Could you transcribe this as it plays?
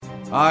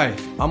Hi,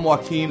 I'm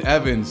Renée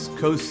Evans,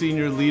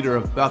 co-senior leader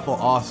of Bethel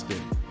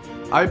Austin.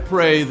 I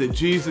pray that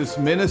Jesus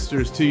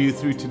ministers to you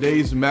through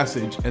today's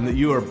message and that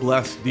you are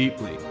blessed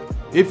deeply.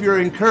 If you're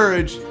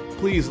encouraged,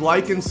 please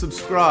like and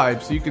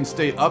subscribe so you can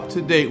stay up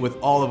to date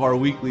with all of our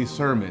weekly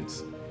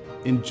sermons.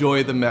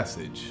 Enjoy the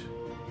message.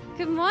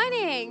 Good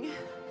morning.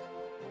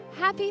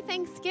 Happy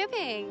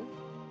Thanksgiving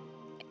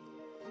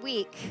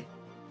week.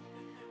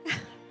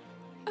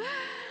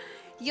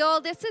 Y'all,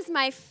 this is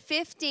my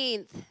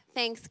 15th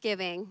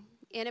Thanksgiving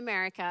in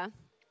America,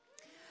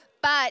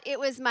 but it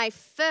was my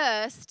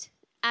first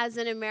as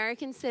an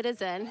American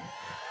citizen.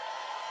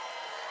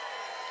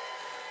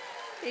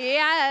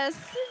 Yes.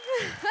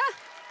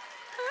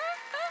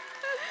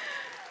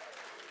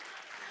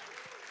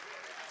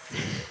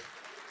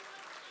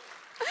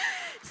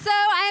 So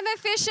I'm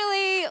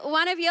officially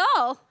one of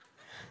y'all.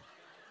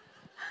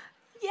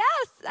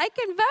 Yes, I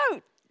can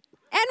vote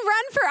and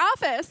run for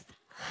office.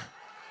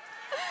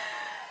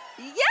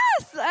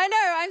 Yes, I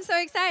know. I'm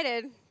so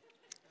excited.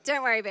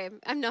 Don't worry, babe.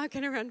 I'm not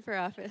going to run for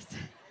office.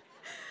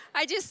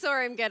 I just saw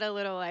him get a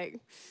little,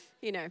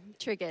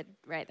 triggered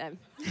right then.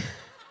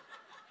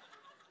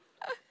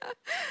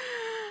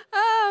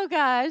 Oh,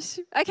 gosh.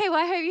 Okay, well,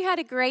 I hope you had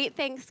a great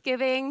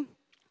Thanksgiving.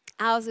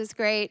 Ours was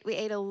great. We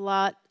ate a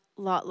lot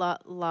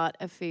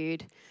of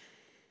food.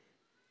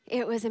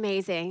 It was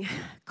amazing.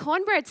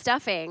 Cornbread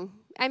stuffing.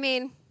 I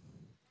mean,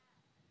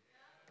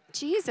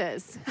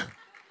 Jesus.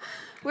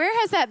 Where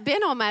has that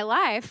been all my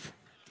life?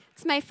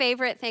 It's my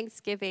favorite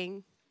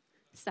Thanksgiving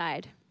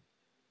side.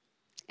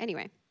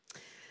 Anyway,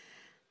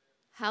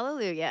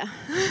 hallelujah.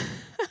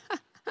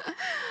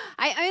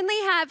 I only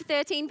have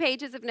 13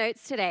 pages of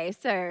notes today,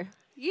 so,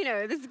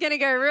 this is going to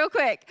go real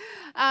quick.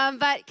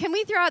 But can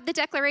we throw out the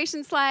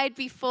declaration slide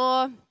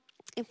before,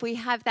 if we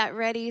have that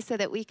ready, so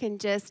that we can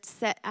just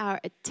set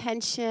our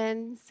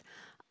attentions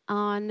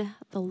on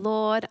the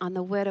Lord, on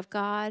the Word of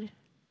God?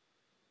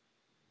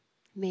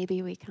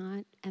 Maybe we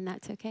can't, and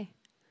that's okay.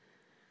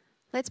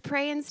 Let's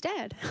pray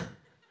instead.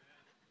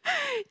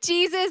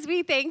 Jesus,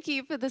 we thank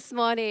you for this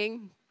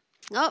morning.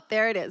 Oh,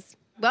 there it is.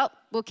 Well,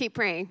 we'll keep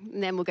praying,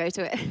 and then we'll go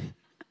to it.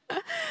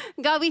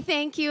 God, we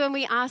thank you, and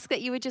we ask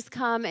that you would just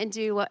come and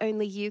do what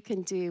only you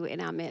can do in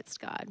our midst,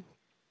 God.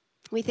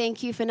 We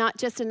thank you for not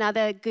just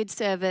another good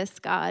service,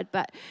 God,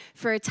 but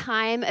for a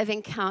time of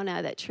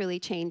encounter that truly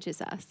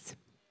changes us.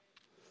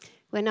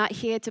 We're not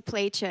here to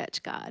play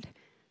church, God.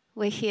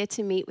 We're here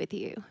to meet with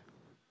you.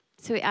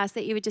 So we ask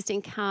that you would just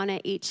encounter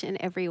each and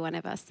every one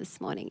of us this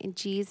morning. In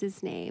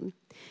Jesus' name,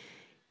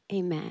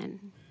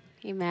 amen.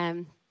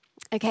 Amen.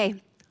 Okay,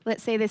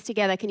 let's say this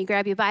together. Can you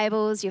grab your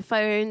Bibles, your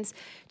phones,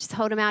 just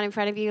hold them out in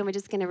front of you, and we're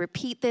just going to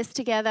repeat this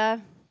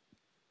together.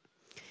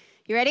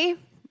 You ready?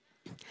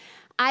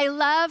 I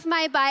love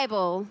my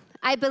Bible.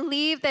 I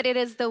believe that it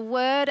is the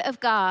Word of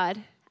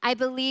God. I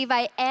believe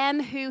I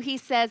am who He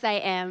says I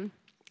am.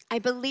 I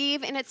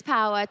believe in its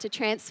power to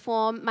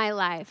transform my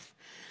life.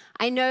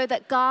 I know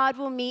that God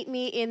will meet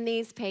me in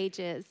these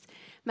pages.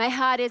 My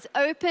heart is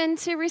open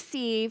to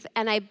receive,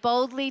 and I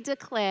boldly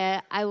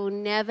declare I will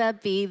never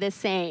be the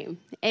same.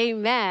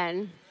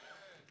 Amen.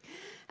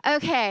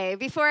 Okay,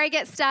 before I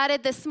get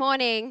started this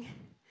morning,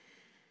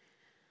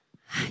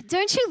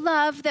 don't you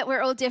love that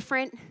we're all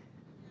different?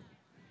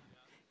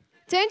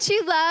 Don't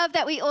you love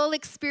that we all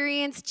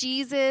experience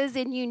Jesus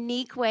in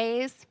unique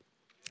ways?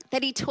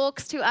 That He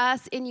talks to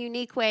us in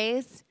unique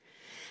ways?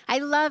 I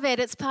love it.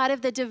 It's part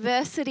of the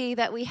diversity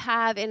that we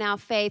have in our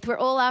faith. We're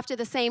all after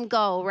the same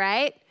goal,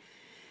 right?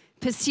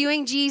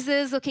 Pursuing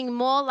Jesus, looking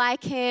more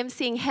like Him,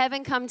 seeing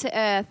heaven come to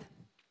earth.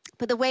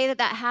 But the way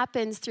that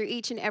happens through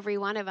each and every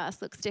one of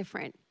us looks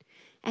different.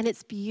 And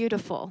it's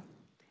beautiful.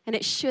 And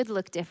it should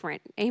look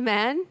different.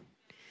 Amen?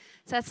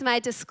 So that's my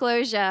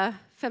disclosure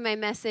for my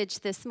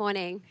message this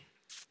morning.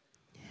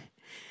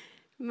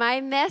 My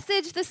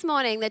message this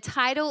morning, the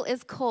title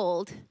is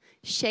called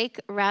Shake,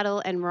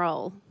 Rattle, and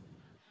Roll.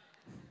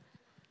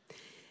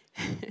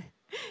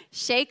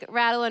 Shake,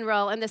 rattle, and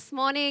roll. And this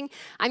morning,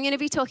 I'm going to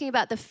be talking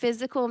about the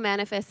physical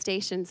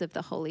manifestations of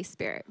the Holy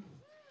Spirit.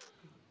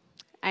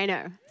 I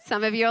know.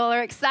 Some of you all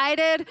are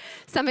excited.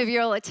 Some of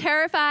you all are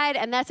terrified,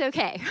 and that's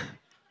okay.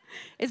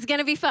 It's going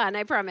to be fun,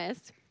 I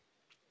promise.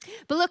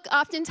 But look,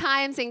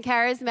 oftentimes in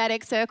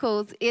charismatic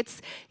circles,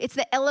 it's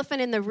the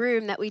elephant in the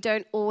room that we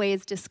don't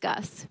always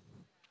discuss.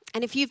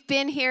 And if you've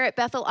been here at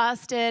Bethel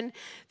Austin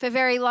for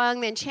very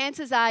long, then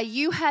chances are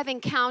you have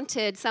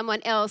encountered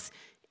someone else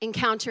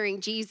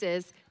encountering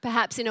Jesus,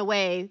 perhaps in a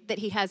way that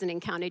He hasn't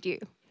encountered you.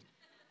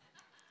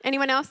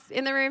 Anyone else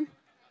in the room?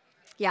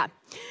 Yeah.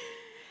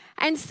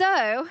 And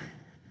so,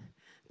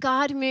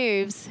 God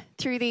moves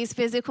through these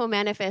physical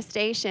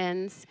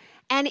manifestations,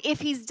 and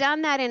if He's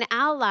done that in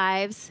our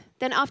lives,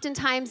 then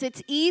oftentimes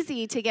it's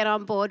easy to get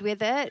on board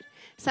with it,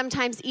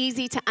 sometimes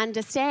easy to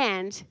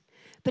understand.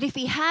 But if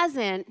He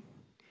hasn't,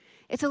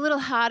 it's a little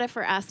harder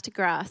for us to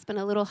grasp and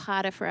a little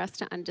harder for us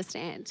to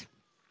understand.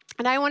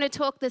 And I want to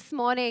talk this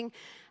morning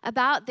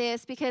about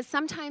this because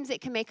sometimes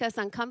it can make us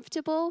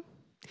uncomfortable.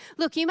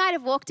 Look, you might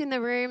have walked in the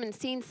room and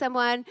seen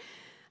someone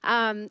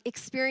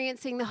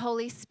experiencing the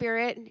Holy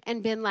Spirit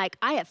and been like,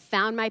 I have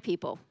found my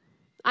people.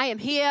 I am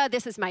here.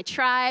 This is my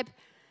tribe,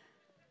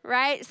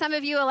 right? Some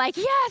of you are like,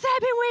 yes,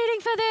 I've been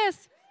waiting for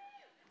this.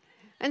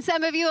 And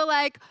some of you are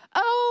like,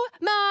 oh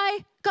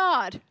my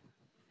God,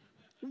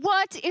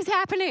 what is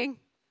happening?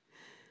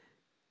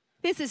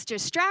 This is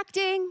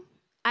distracting.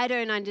 I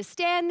don't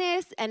understand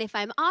this. And if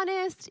I'm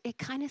honest, it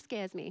kind of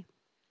scares me.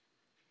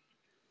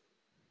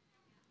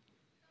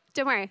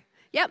 Don't worry.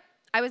 Yep,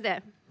 I was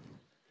there.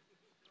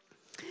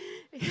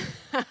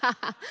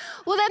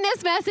 Well, then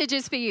this message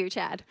is for you,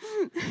 Chad.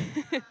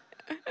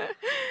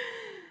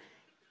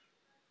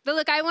 But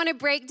look, I want to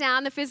break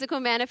down the physical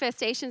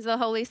manifestations of the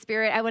Holy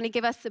Spirit. I want to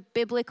give us a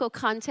biblical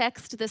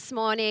context this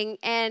morning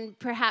and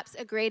perhaps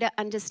a greater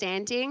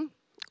understanding.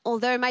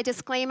 Although my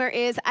disclaimer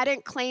is I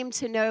don't claim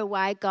to know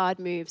why God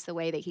moves the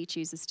way that he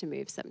chooses to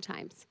move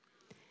sometimes.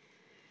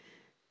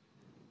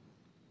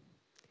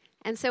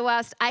 And so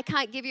whilst I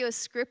can't give you a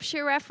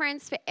scripture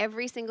reference for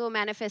every single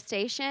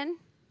manifestation,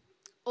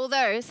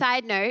 although,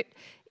 side note,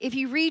 if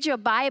you read your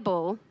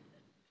Bible,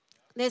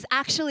 there's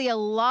actually a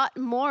lot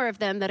more of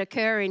them that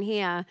occur in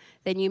here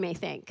than you may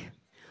think.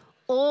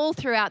 All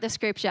throughout the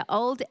scripture,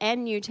 Old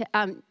and New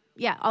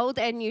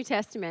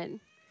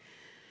Testament.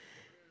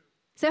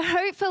 So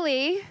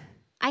hopefully,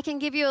 I can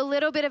give you a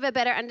little bit of a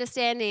better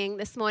understanding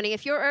this morning.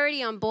 If you're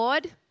already on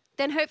board,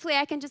 then hopefully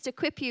I can just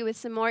equip you with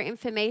some more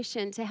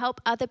information to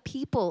help other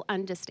people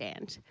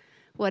understand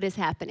what is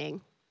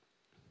happening.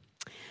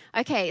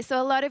 Okay, so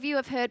a lot of you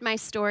have heard my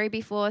story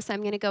before, so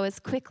I'm going to go as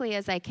quickly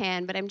as I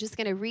can, but I'm just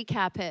going to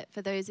recap it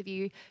for those of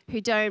you who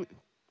don't.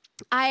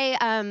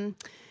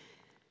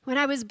 When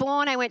I was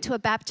born, I went to a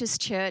Baptist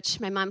church.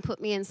 My mom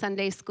put me in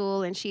Sunday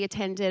school, and she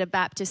attended a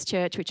Baptist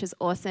church, which was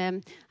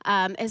awesome.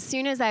 As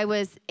soon as I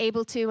was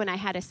able to and I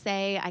had a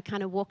say, I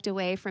kind of walked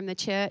away from the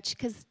church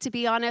because, to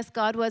be honest,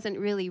 God wasn't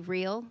really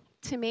real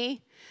to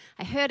me.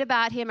 I heard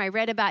about him, I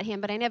read about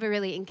him, but I never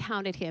really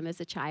encountered him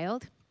as a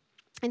child.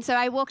 And so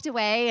I walked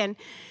away,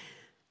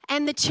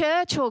 and the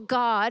church, or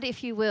God,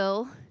 if you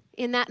will,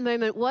 in that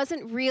moment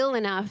wasn't real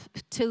enough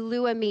to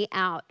lure me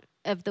out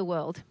of the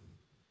world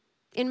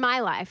in my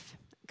life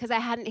because I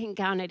hadn't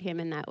encountered him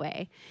in that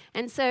way.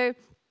 And so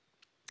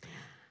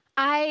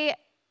I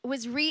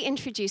was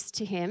reintroduced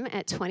to him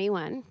at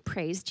 21,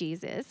 praise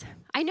Jesus.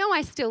 I know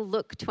I still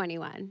look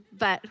 21,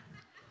 but,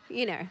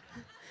 you know,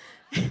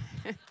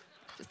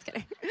 just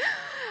kidding.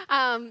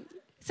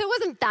 So it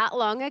wasn't that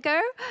long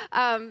ago.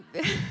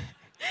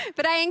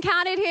 But I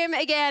encountered him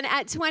again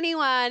at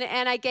 21,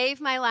 and I gave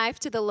my life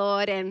to the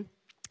Lord and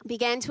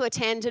began to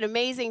attend an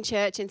amazing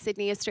church in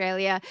Sydney,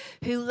 Australia,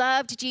 who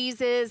loved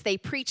Jesus. They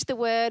preached the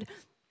word.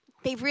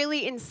 They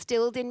really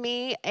instilled in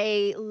me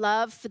a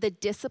love for the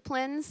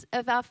disciplines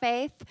of our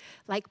faith,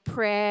 like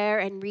prayer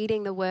and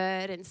reading the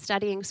word and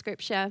studying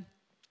scripture.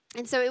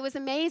 And so it was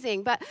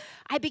amazing. But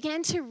I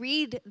began to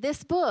read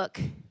this book,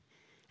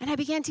 and I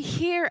began to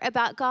hear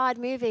about God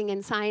moving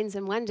in signs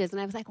and wonders. And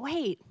I was like,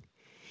 wait.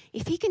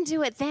 If he can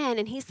do it then,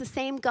 and he's the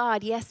same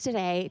God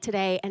yesterday,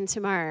 today, and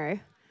tomorrow,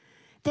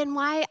 then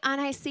why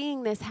aren't I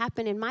seeing this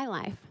happen in my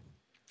life?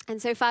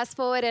 And so fast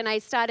forward, and I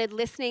started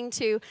listening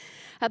to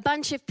a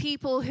bunch of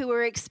people who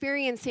were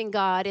experiencing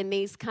God in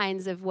these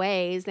kinds of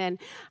ways. And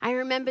I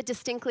remember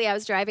distinctly, I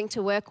was driving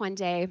to work one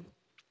day,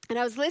 and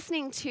I was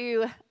listening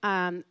to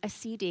a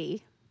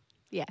CD.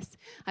 Yes,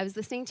 I was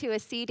listening to a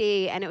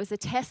CD, and it was a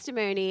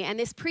testimony, and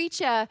this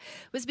preacher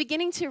was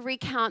beginning to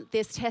recount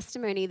this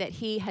testimony that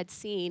he had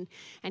seen,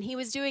 and he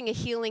was doing a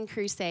healing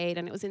crusade,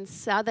 and it was in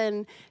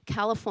Southern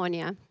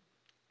California,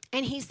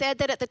 and he said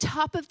that at the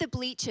top of the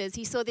bleachers,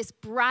 he saw this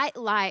bright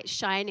light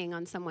shining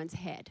on someone's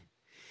head,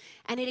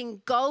 and it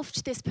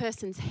engulfed this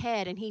person's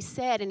head, and he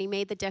said, and he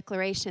made the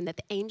declaration that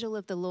the angel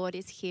of the Lord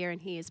is here,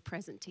 and he is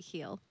present to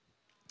heal.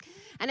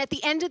 And at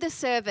the end of the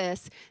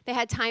service, they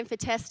had time for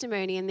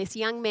testimony, and this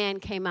young man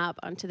came up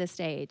onto the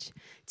stage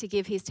to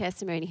give his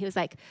testimony. He was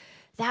like,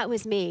 that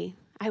was me.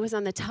 I was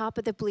on the top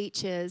of the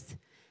bleachers,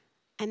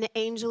 and the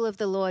angel of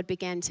the Lord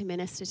began to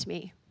minister to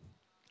me.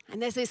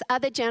 And there's this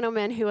other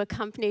gentleman who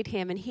accompanied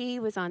him, and he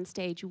was on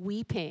stage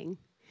weeping.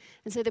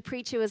 And so the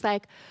preacher was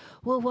like,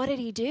 well, what did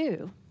he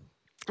do?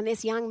 And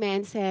this young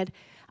man said,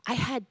 I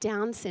had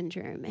Down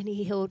syndrome, and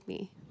he healed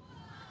me.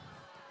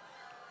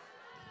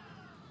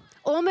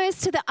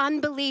 Almost to the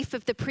unbelief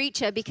of the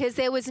preacher, because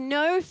there was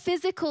no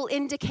physical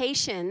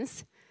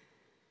indications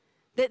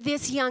that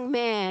this young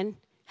man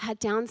had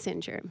Down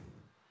syndrome.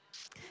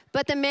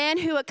 But the man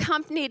who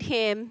accompanied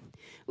him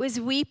was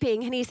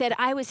weeping, and he said,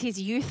 I was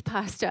his youth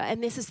pastor,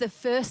 and this is the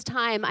first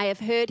time I have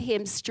heard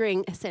him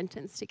string a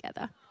sentence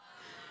together.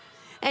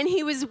 And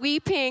he was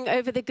weeping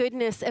over the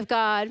goodness of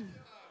God.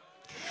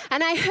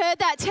 And I heard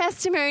that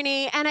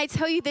testimony, and I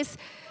tell you, this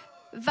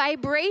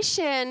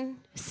vibration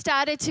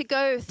started to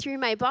go through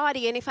my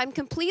body, and if I'm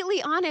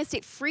completely honest,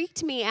 it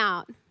freaked me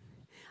out.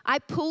 I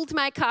pulled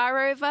my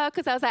car over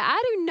because I was like,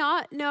 I do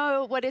not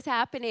know what is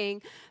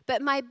happening,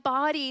 but my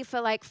body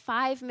for like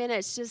 5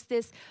 minutes, just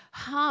this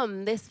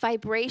hum, this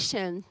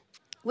vibration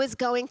was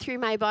going through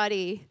my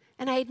body,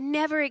 And I had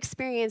never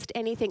experienced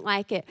anything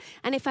like it.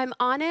 And if I'm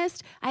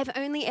honest, I've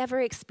only ever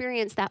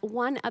experienced that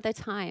one other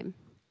time.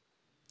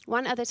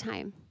 One other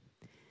time.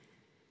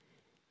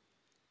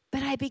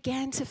 But I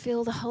began to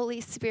feel the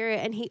Holy Spirit,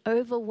 and he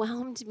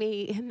overwhelmed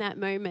me in that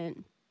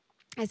moment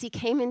as he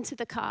came into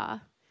the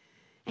car,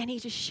 and he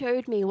just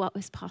showed me what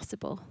was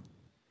possible.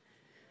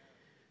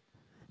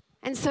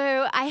 And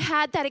so I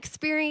had that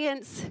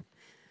experience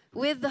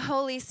with the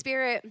Holy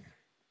Spirit,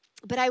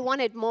 but I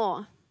wanted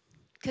more.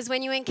 Because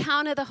when you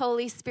encounter the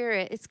Holy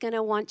Spirit, it's going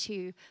to want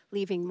you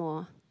leaving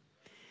more.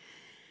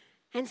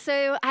 And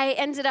so I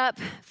ended up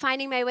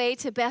finding my way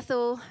to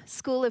Bethel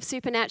School of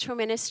Supernatural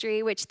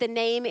Ministry, which the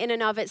name in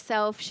and of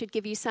itself should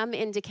give you some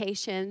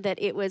indication that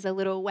it was a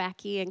little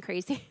wacky and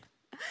crazy.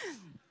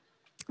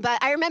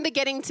 But I remember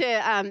getting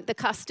to the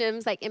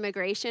customs, like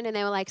immigration, and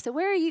they were like, so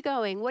where are you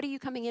going? What are you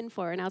coming in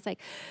for? And I was like,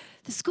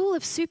 the School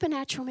of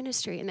Supernatural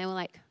Ministry. And they were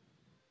like,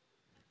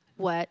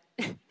 what?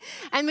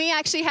 And we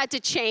actually had to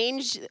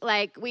change,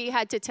 like we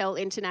had to tell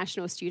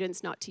international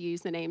students not to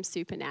use the name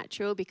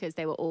supernatural because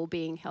they were all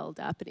being held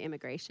up at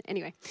immigration.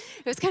 Anyway,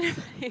 it was kind of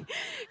funny.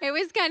 It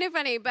was kind of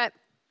funny, but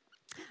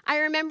I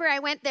remember I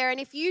went there, and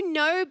if you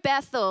know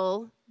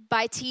Bethel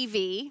by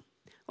TV,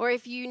 or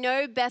if you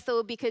know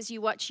Bethel because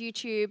you watch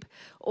YouTube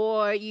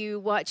or you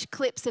watch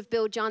clips of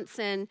Bill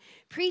Johnson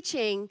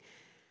preaching,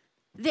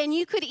 then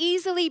you could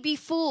easily be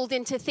fooled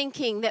into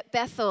thinking that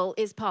Bethel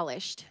is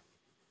polished.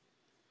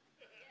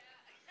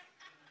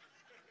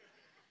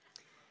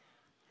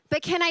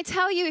 But can I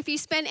tell you, if you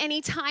spend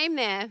any time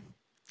there,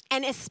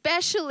 and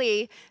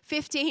especially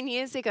 15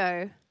 years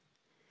ago,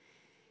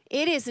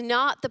 it is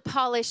not the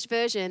polished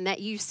version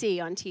that you see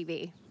on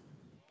TV.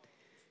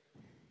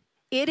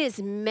 It is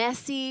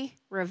messy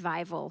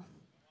revival.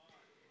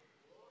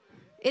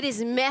 It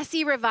is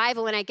messy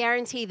revival, and I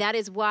guarantee that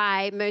is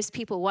why most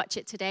people watch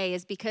it today,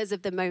 is because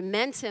of the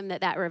momentum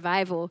that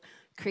revival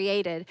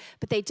created.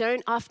 But they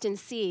don't often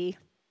see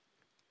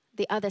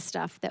the other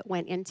stuff that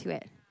went into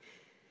it.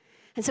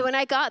 And so when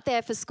I got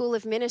there for School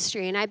of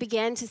Ministry and I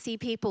began to see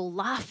people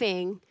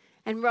laughing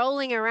and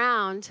rolling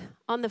around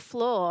on the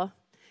floor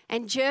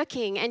and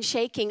jerking and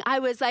shaking, I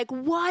was like,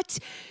 what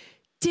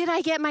did I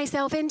get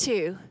myself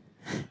into?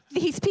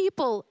 These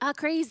people are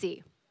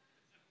crazy.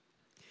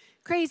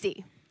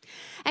 Crazy.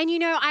 And you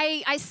know,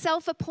 I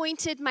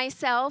self-appointed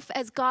myself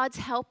as God's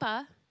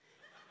helper.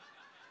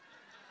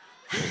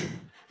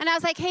 And I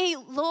was like, hey,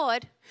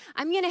 Lord,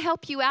 I'm going to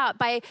help you out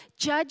by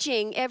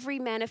judging every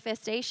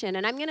manifestation,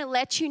 and I'm going to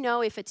let you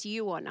know if it's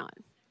you or not.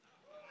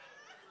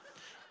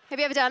 Have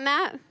you ever done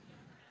that?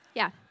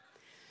 Yeah.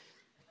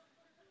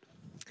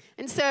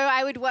 And so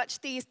I would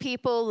watch these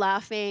people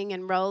laughing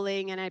and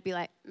rolling, and I'd be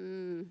like,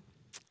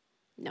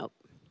 nope,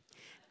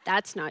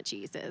 that's not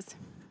Jesus.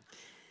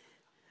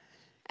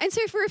 And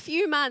so for a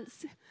few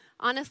months,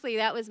 honestly,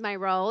 that was my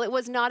role. It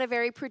was not a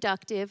very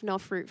productive nor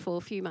fruitful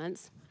few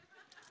months.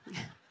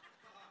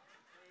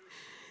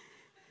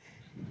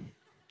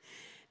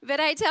 But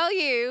I tell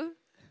you,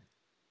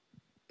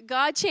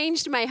 God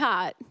changed my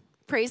heart.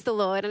 Praise the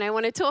Lord. And I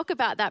want to talk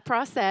about that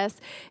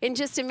process in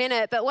just a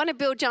minute. But one of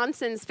Bill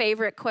Johnson's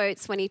favorite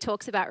quotes when he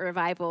talks about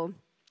revival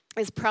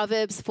is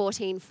Proverbs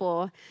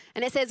 14:4.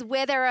 And it says,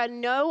 where there are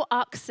no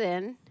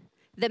oxen,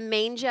 the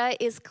manger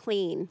is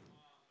clean.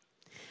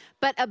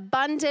 But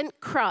abundant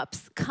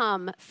crops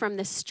come from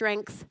the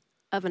strength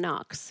of an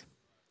ox.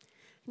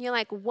 And you're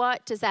like,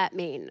 what does that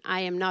mean?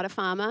 I am not a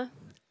farmer.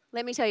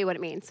 Let me tell you what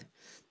it means.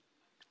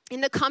 In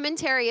the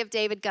commentary of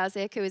David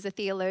Guzik, who is a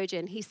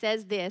theologian, he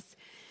says this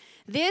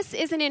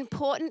is an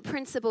important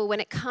principle when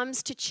it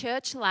comes to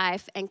church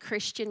life and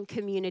Christian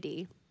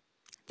community.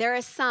 There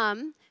are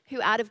some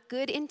who, out of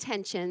good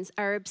intentions,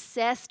 are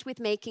obsessed with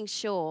making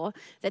sure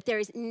that there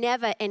is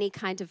never any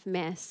kind of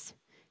mess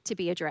to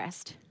be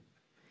addressed.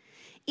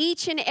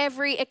 Each and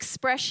every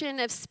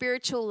expression of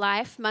spiritual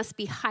life must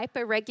be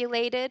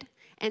hyper-regulated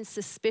and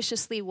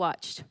suspiciously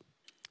watched,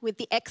 with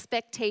the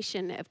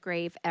expectation of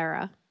grave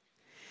error.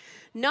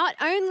 Not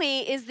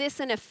only is this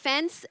an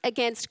offense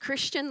against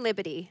Christian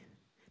liberty,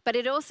 but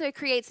it also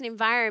creates an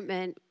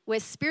environment where,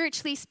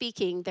 spiritually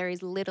speaking, there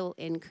is little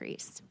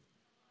increase.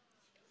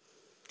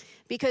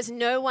 Because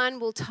no one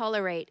will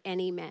tolerate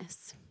any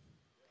mess.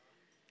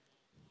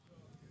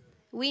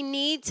 We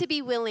need to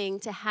be willing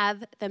to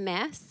have the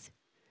mess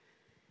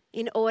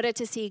in order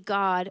to see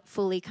God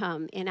fully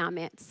come in our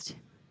midst.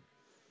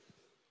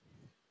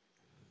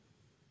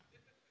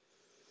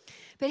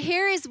 But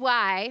here is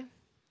why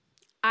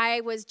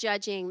I was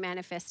judging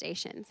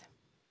manifestations.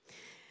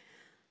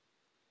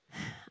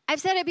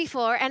 I've said it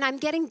before, and I'm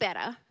getting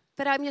better,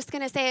 but I'm just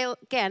going to say it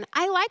again.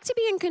 I like to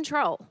be in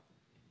control.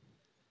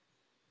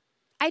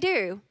 I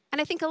do.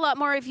 And I think a lot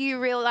more of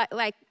you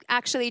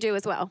actually do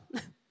as well.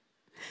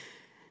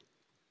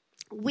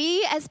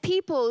 We as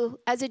people,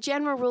 as a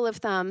general rule of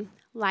thumb,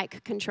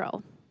 like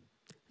control.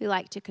 We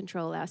like to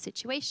control our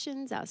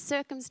situations, our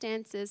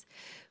circumstances.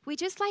 We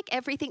just like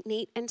everything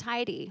neat and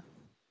tidy,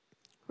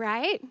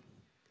 right?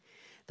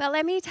 But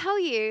let me tell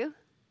you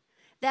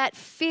that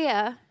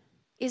fear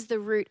is the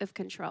root of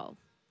control.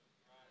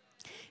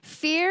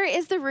 Fear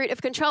is the root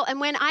of control. And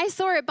when I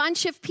saw a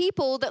bunch of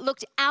people that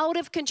looked out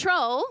of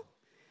control,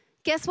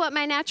 guess what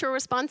my natural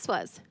response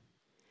was?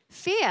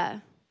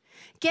 Fear.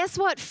 Guess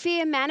what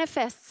fear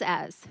manifests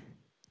as?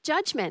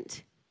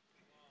 Judgment.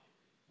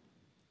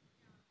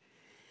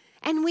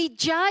 And we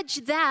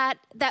judge that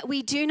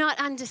we do not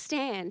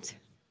understand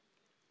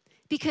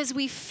because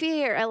we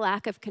fear a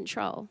lack of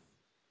control.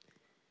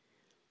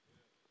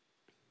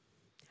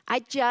 I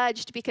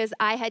judged because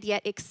I had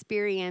yet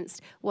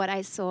experienced what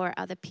I saw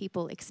other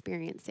people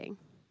experiencing.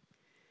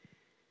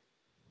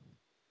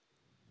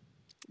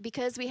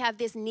 Because we have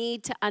this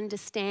need to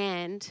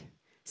understand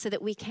so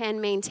that we can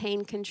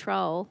maintain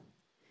control,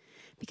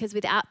 because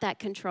without that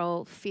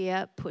control,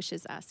 fear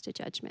pushes us to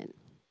judgment.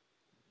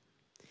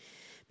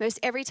 Most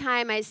every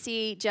time I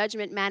see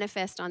judgment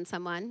manifest on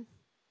someone,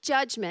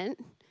 judgment,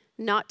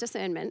 not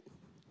discernment,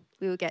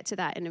 we will get to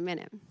that in a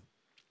minute.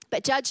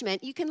 But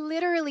judgment, you can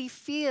literally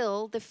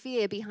feel the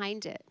fear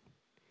behind it.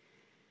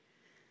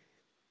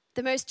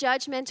 The most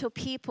judgmental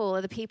people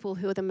are the people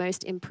who are the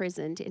most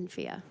imprisoned in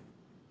fear.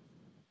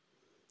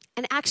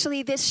 And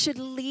actually, this should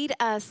lead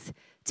us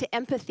to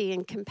empathy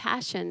and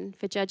compassion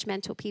for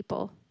judgmental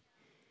people.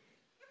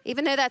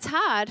 Even though that's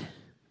hard,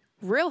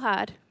 real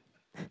hard.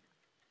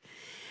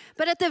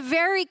 But at the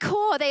very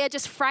core, they are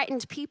just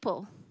frightened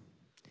people.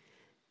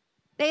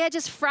 They are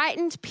just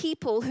frightened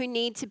people who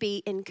need to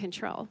be in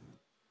control.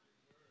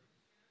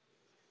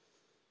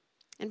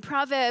 And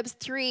Proverbs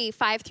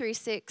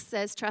 3:5-6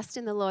 says, trust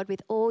in the Lord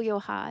with all your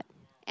heart.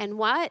 And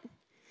what?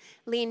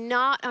 Lean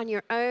not on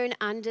your own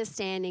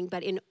understanding,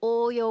 but in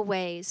all your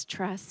ways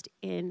trust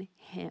in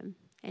him,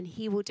 and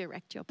he will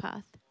direct your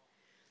path.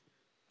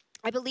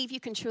 I believe you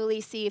can truly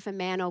see if a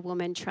man or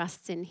woman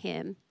trusts in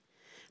him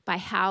by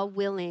how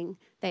willing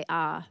they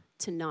are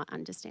to not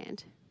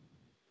understand.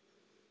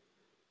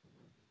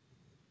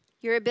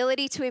 Your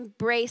ability to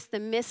embrace the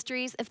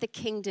mysteries of the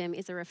kingdom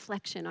is a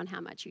reflection on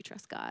how much you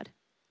trust God.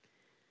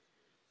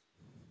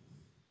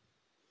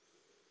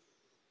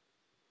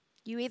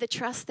 You either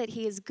trust that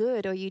he is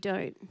good or you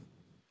don't,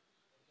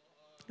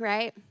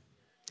 right?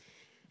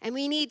 And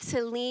we need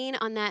to lean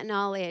on that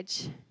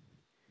knowledge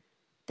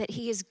that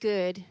he is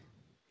good,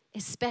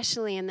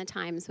 especially in the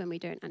times when we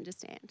don't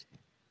understand.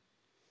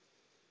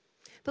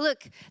 But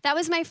look, that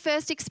was my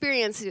first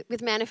experience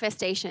with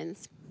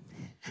manifestations.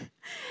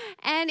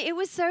 And it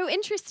was so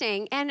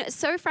interesting and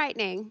so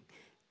frightening.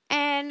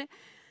 And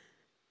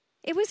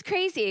it was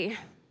crazy.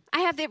 I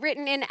have it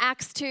written in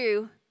Acts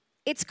 2.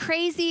 It's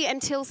crazy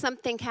until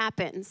something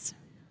happens,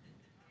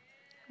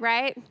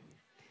 right?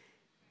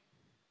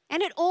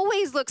 And it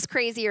always looks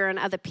crazier on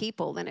other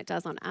people than it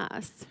does on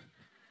us,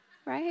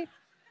 right?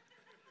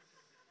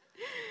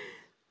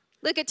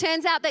 Look, it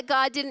turns out that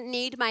God didn't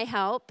need my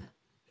help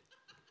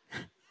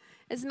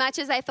as much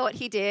as I thought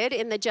he did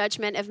in the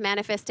judgment of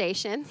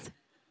manifestations.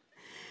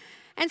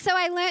 And so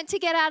I learned to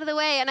get out of the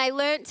way, and I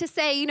learned to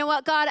say, you know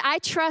what, God, I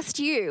trust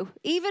you.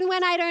 Even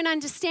when I don't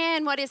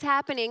understand what is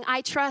happening, I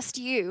trust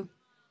you.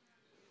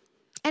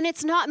 And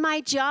it's not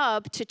my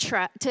job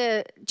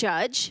to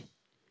judge.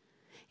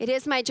 It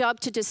is my job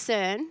to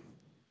discern.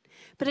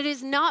 But it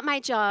is not my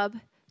job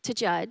to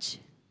judge.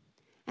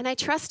 And I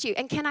trust you.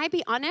 And can I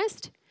be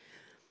honest?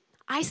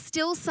 I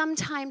still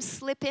sometimes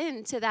slip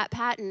into that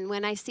pattern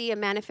when I see a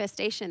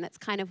manifestation that's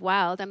kind of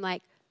wild. I'm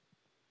like,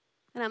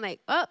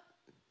 oh,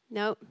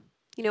 no.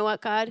 You know what,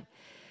 God?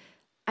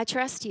 I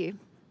trust you.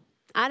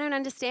 I don't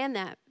understand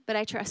that, but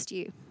I trust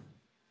you.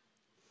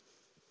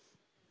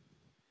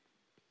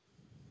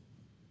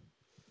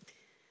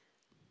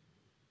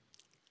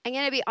 I'm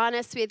going to be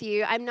honest with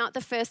you. I'm not the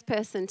first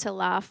person to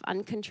laugh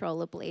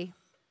uncontrollably.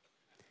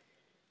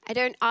 I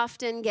don't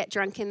often get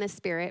drunk in the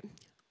spirit.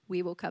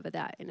 We will cover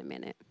that in a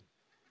minute.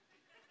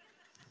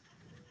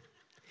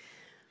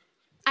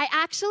 I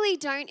actually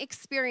don't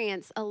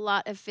experience a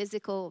lot of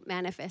physical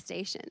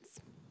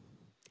manifestations,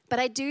 but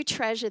I do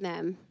treasure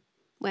them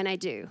when I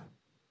do.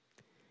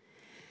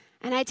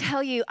 And I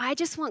tell you, I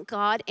just want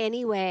God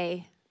any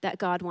way that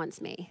God wants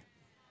me.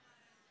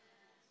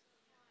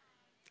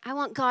 I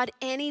want God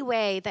any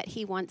way that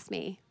he wants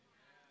me,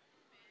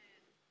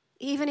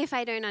 even if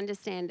I don't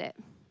understand it.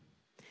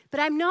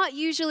 But I'm not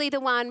usually the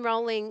one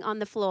rolling on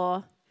the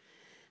floor.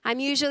 I'm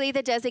usually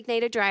the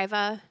designated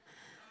driver.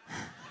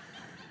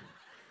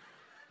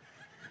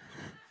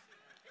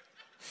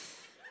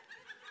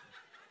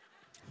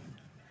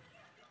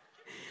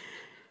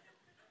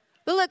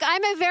 But look,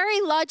 I'm a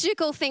very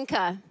logical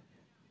thinker.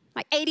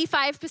 Like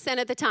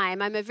 85% of the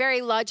time, I'm a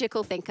very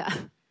logical thinker.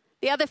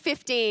 The other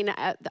 15,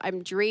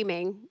 I'm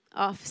dreaming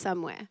off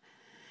somewhere.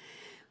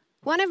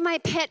 One of my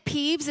pet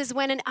peeves is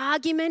when an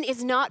argument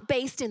is not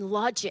based in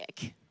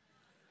logic.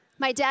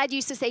 My dad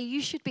used to say, you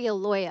should be a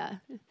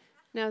lawyer. And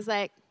I was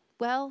like,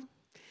 well,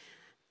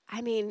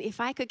 I mean, if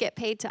I could get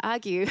paid to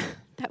argue,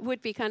 that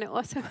would be kind of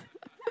awesome.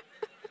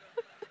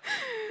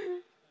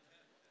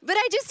 But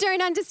I just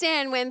don't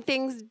understand when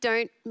things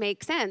don't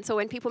make sense or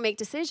when people make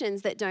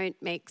decisions that don't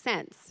make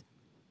sense.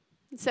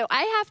 So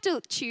I have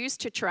to choose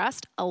to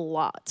trust a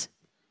lot.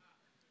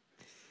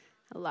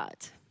 A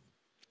lot.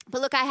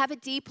 But look, I have a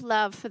deep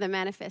love for the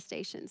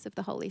manifestations of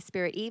the Holy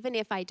Spirit, even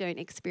if I don't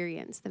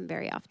experience them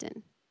very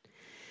often.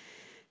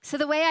 So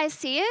the way I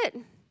see it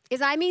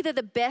is I'm either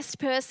the best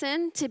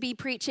person to be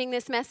preaching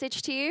this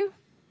message to you,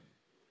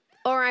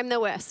 or I'm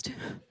the worst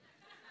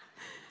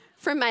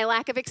from my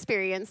lack of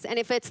experience. And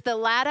if it's the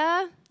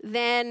latter,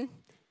 then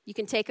you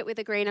can take it with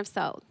a grain of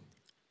salt.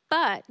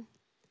 But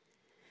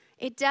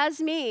it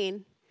does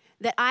mean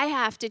that I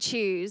have to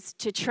choose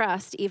to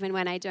trust even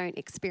when I don't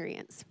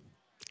experience.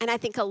 And I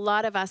think a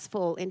lot of us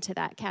fall into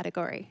that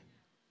category.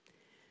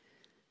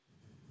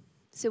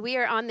 So we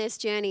are on this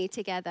journey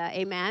together,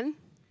 amen?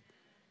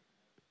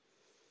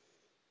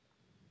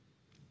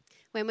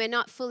 When we're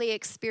not fully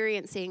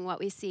experiencing what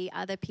we see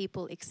other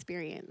people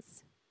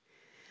experience,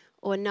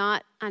 or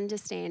not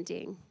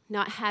understanding,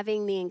 not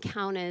having the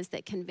encounters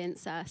that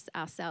convince us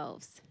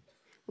ourselves,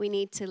 we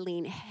need to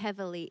lean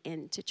heavily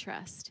into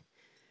trust,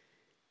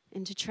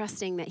 into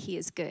trusting that He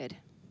is good.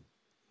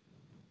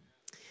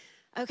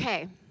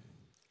 Okay.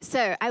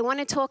 So I want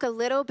to talk a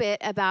little bit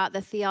about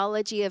the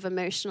theology of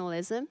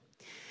emotionalism,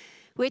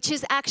 which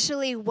is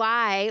actually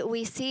why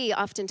we see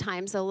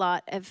oftentimes a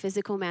lot of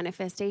physical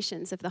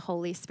manifestations of the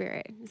Holy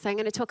Spirit. So I'm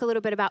going to talk a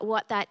little bit about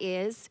what that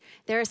is.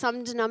 There are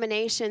some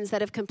denominations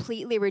that have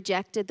completely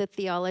rejected the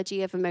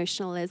theology of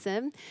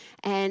emotionalism.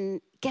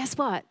 And guess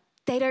what?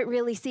 They don't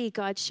really see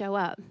God show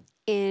up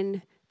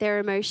in their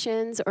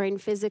emotions or in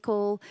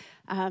physical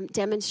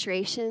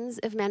demonstrations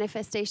of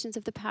manifestations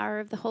of the power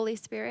of the Holy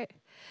Spirit.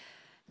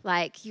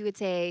 Like you would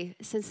say,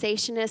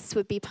 cessationists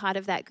would be part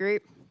of that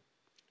group.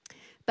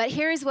 But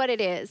here is what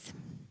it is.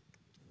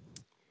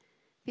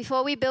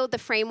 Before we build the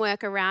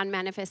framework around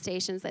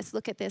manifestations, let's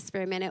look at this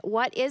for a minute.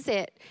 What is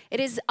it? It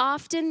is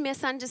often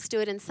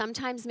misunderstood and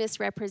sometimes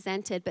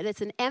misrepresented, but it's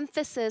an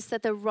emphasis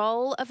that the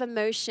role of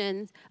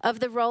emotions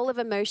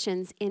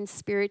in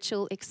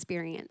spiritual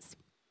experience.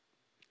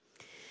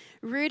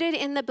 Rooted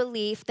in the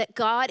belief that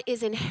God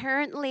is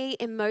inherently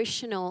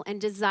emotional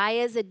and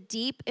desires a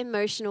deep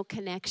emotional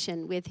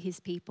connection with His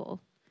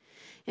people.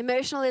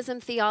 Emotionalism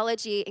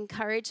theology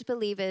encouraged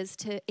believers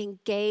to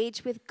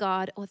engage with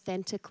God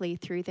authentically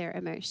through their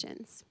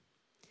emotions.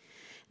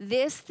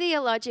 This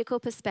theological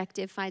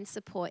perspective finds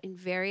support in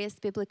various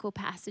biblical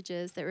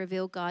passages that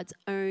reveal God's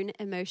own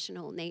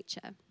emotional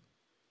nature.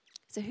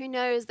 So who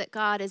knows that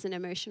God is an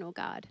emotional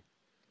God?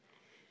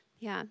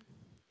 Yeah.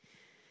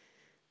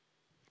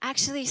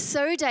 Actually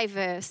so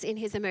diverse in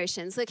His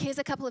emotions. Look, here's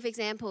a couple of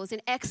examples.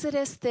 In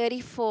Exodus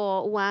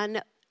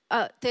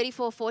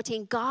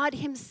 34:14, God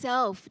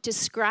Himself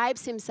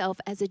describes Himself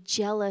as a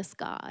jealous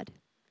God.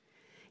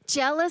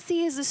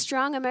 Jealousy is a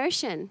strong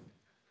emotion.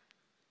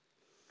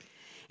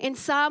 In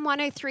Psalm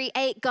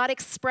 103:8, God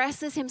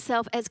expresses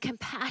Himself as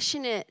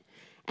compassionate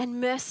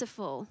and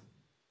merciful.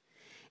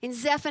 In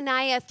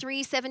Zephaniah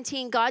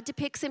 3:17, God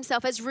depicts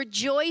Himself as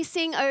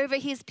rejoicing over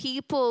His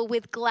people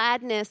with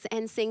gladness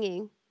and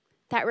singing.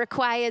 That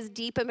requires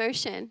deep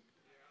emotion.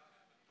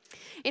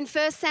 In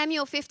 1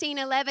 Samuel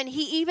 15:11,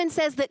 he even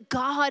says that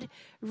God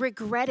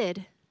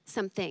regretted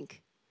something.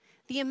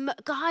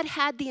 God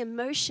had the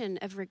emotion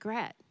of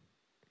regret.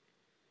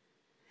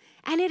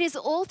 And it is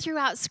all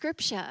throughout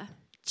Scripture.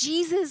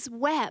 Jesus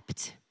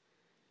wept.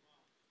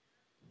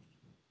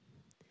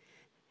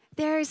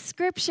 There is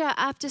scripture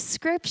after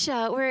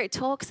scripture where it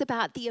talks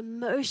about the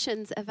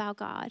emotions of our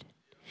God.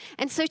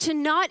 And so to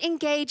not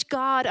engage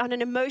God on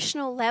an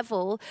emotional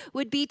level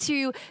would be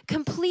to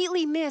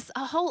completely miss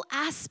a whole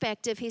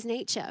aspect of His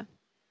nature.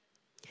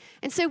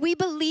 And so we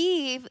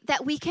believe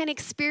that we can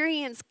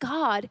experience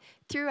God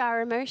through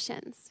our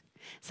emotions.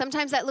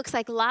 Sometimes that looks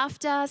like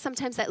laughter.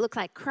 Sometimes that looks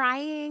like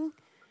crying.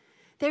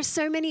 There's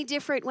so many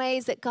different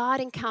ways that God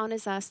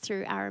encounters us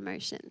through our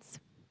emotions.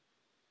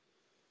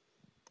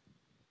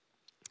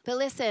 But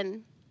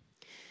listen,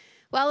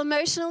 while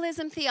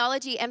emotionalism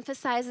theology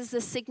emphasizes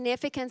the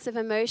significance of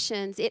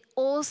emotions, it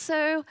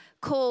also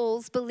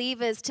calls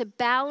believers to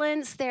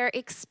balance their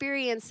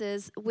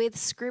experiences with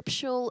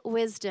scriptural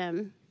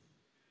wisdom.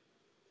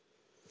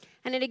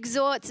 And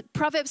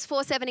Proverbs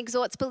 4:7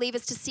 exhorts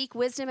believers to seek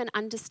wisdom and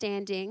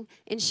understanding,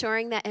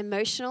 ensuring that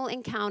emotional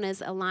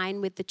encounters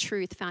align with the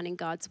truth found in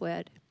God's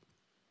word.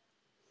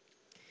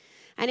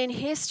 And in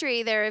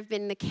history, there have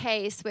been the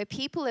case where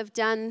people have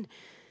gone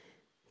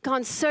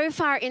so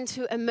far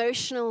into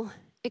emotional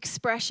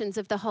expressions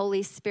of the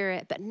Holy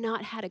Spirit, but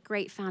not had a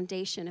great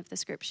foundation of the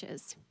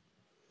scriptures.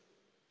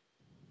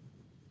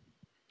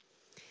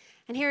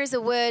 And here is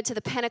a word to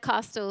the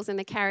Pentecostals and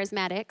the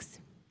Charismatics.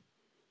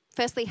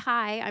 Firstly,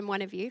 hi, I'm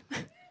one of you.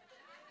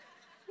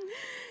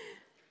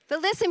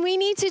 But listen, we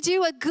need to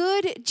do a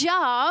good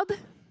job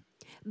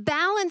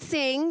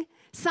balancing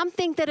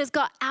something that has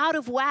got out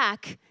of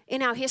whack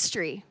in our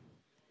history.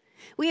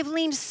 We have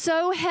leaned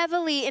so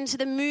heavily into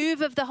the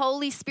move of the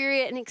Holy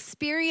Spirit and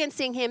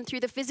experiencing Him through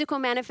the physical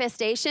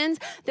manifestations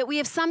that we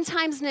have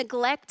sometimes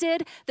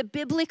neglected the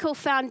biblical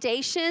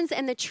foundations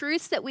and the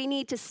truths that we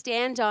need to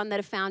stand on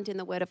that are found in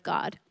the Word of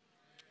God.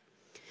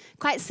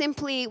 Quite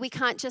simply, we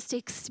can't just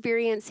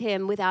experience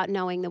Him without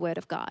knowing the Word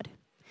of God.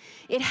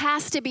 It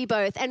has to be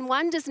both. And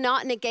one does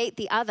not negate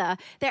the other.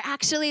 They're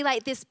actually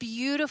like this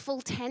beautiful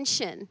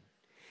tension,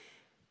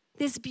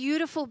 this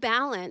beautiful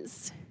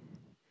balance.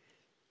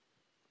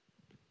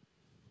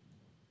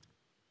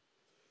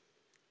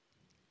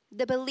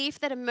 The belief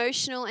that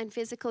emotional and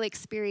physical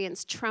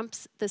experience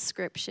trumps the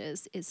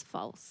scriptures is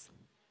false.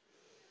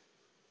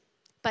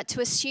 But to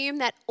assume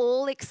that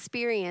all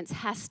experience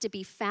has to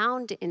be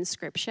found in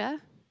scripture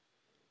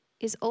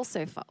is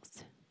also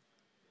false.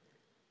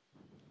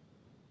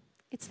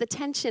 It's the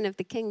tension of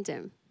the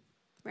kingdom,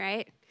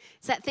 right?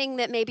 It's that thing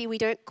that maybe we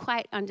don't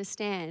quite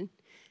understand,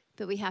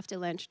 but we have to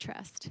learn to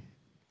trust.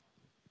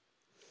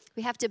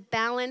 We have to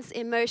balance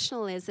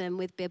emotionalism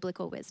with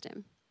biblical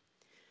wisdom.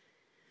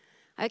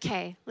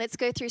 Okay, let's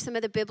go through some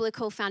of the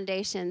biblical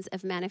foundations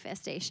of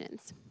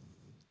manifestations.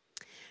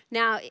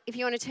 Now, if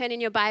you want to turn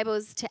in your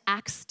Bibles to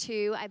Acts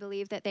 2, I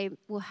believe that they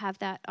will have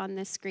that on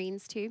the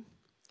screens too.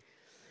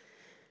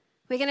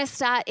 We're going to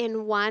start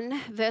in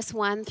verse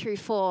 1 through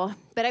 4,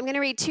 but I'm going to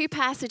read two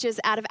passages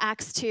out of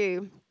Acts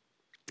 2.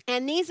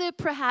 And these are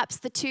perhaps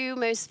the two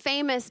most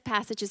famous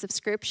passages of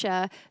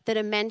Scripture that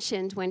are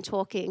mentioned when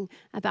talking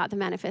about the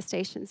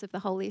manifestations of the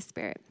Holy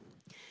Spirit.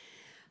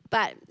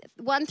 But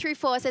 1 through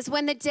 4 says,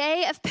 when the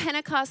day of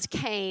Pentecost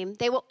came,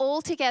 they were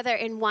all together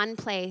in one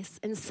place,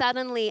 and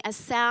suddenly a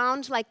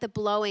sound like the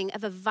blowing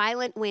of a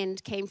violent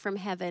wind came from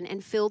heaven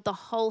and filled the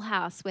whole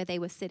house where they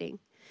were sitting.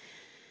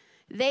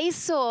 They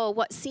saw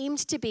what seemed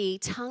to be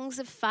tongues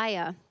of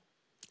fire.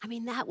 I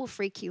mean, that will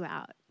freak you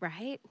out,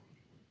 right?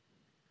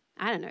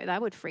 I don't know, that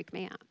would freak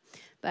me out,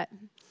 but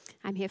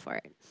I'm here for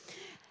it.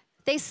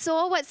 They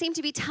saw what seemed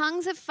to be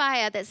tongues of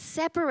fire that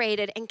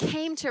separated and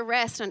came to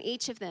rest on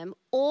each of them.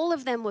 All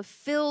of them were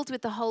filled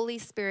with the Holy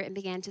Spirit and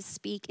began to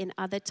speak in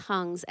other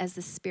tongues as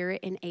the Spirit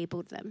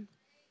enabled them.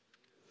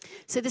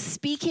 So the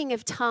speaking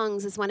of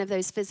tongues is one of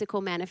those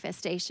physical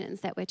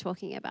manifestations that we're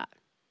talking about.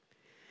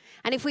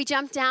 And if we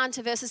jump down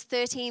to verses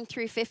 13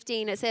 through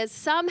 15, it says,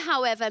 some,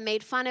 however,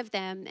 made fun of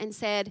them and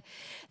said,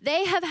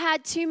 they have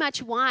had too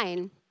much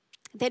wine.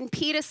 Then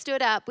Peter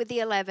stood up with the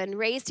 11,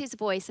 raised his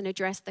voice and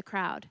addressed the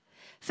crowd.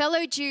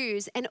 Fellow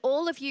Jews, and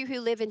all of you who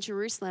live in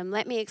Jerusalem,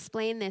 let me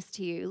explain this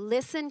to you.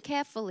 Listen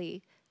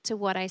carefully to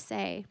what I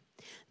say.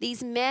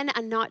 These men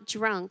are not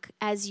drunk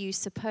as you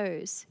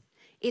suppose.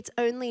 It's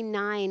only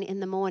 9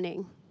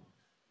 a.m.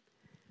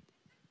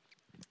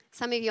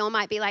 Some of you all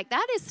might be like,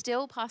 that is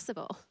still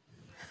possible.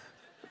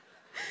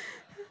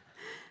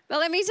 But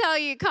let me tell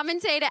you,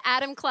 commentator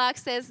Adam Clark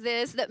says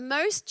this, that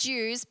most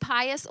Jews,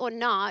 pious or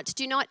not,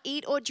 do not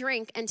eat or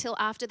drink until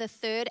after the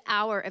 3rd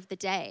hour of the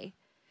day,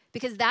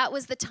 because that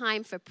was the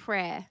time for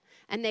prayer,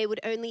 and they would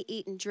only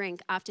eat and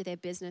drink after their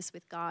business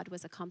with God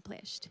was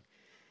accomplished.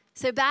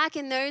 So back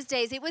in those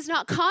days, it was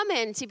not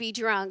common to be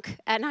drunk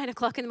at 9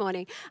 o'clock in the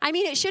morning. I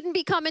mean, it shouldn't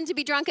be common to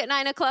be drunk at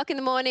 9 o'clock in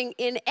the morning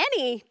in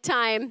any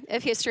time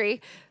of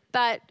history,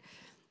 but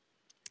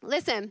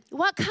listen,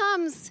 what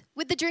comes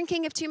with the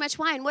drinking of too much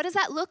wine? What does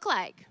that look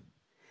like?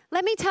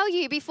 Let me tell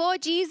you, before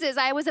Jesus,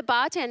 I was a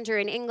bartender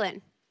in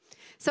England.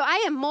 So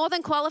I am more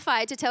than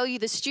qualified to tell you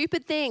the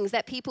stupid things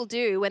that people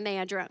do when they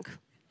are drunk.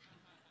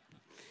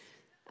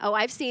 Oh,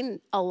 I've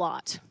seen a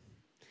lot.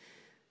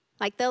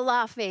 Like the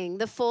laughing,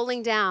 the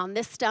falling down,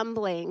 the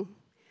stumbling,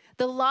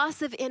 the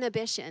loss of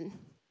inhibition,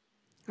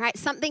 right?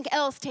 Something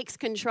else takes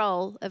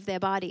control of their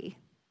body.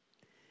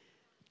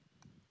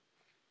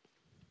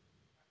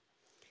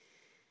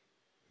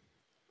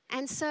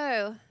 And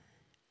so,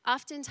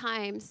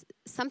 oftentimes,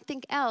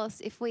 something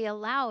else, if we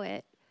allow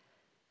it,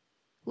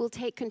 will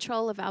take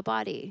control of our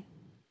body,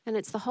 and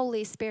it's the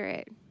Holy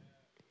Spirit.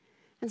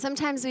 And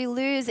sometimes we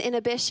lose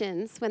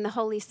inhibitions when the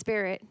Holy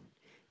Spirit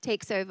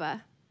takes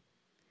over.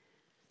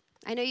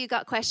 I know you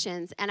got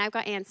questions, and I've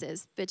got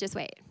answers, but just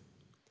wait,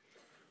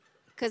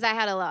 because I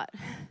had a lot.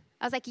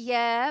 I was like,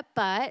 yeah,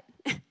 but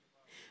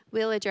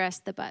we'll address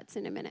the buts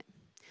in a minute.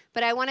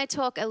 But I want to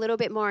talk a little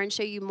bit more and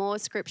show you more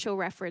scriptural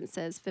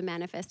references for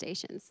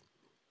manifestations.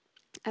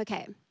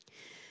 Okay.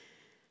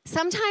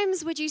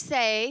 Sometimes would you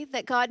say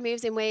that God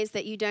moves in ways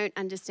that you don't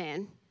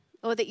understand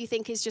or that you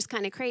think is just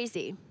kind of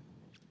crazy?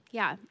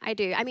 Yeah, I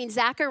do. I mean,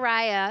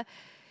 Zechariah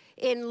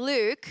in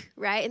Luke,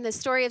 right, in the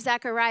story of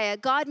Zechariah,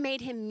 God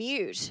made him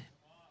mute.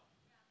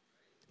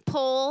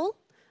 Paul,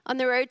 on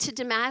the road to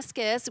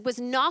Damascus, was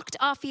knocked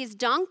off his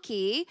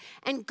donkey,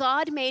 and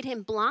God made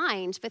him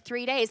blind for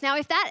 3 days. Now,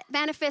 if that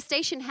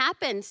manifestation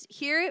happened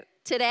here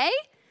today,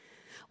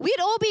 we'd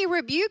all be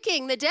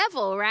rebuking the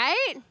devil,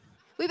 right?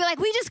 We'd be like,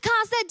 we just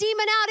cast that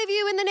demon out of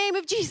you in the name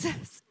of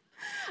Jesus.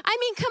 I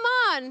mean, come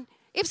on.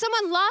 If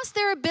someone lost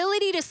their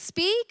ability to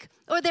speak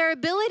or their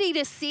ability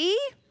to see,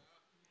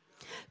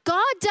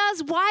 God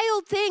does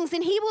wild things,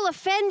 and he will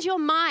offend your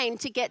mind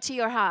to get to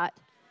your heart.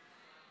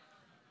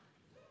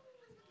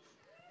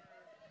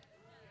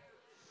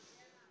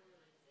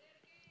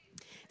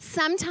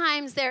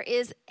 Sometimes there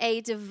is a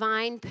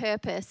divine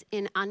purpose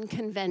in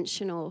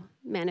unconventional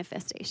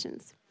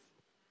manifestations.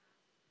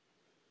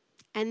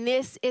 And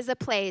this is a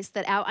place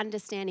that our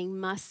understanding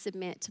must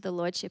submit to the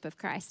Lordship of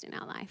Christ in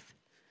our life.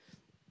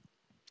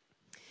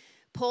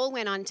 Paul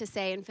went on to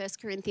say in 1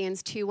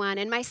 Corinthians 2:1,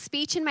 "And my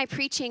speech and my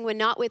preaching were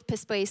not with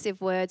persuasive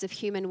words of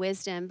human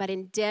wisdom, but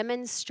in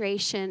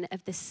demonstration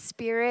of the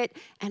Spirit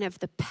and of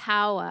the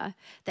power,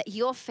 that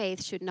your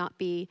faith should not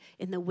be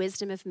in the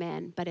wisdom of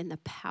men, but in the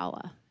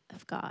power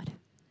of God."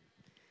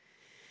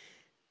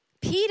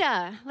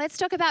 Peter, let's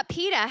talk about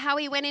Peter, how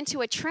he went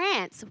into a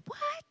trance.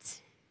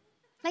 What?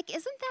 Like,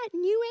 isn't that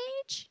New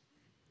Age?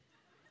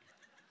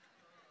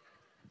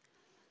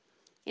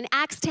 In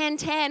Acts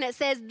 10:10, it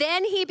says,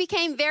 "Then he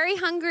became very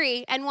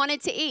hungry and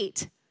wanted to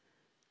eat."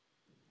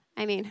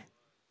 I mean,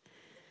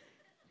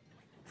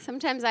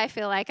 sometimes I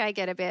feel like I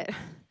get a bit,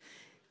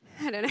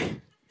 I don't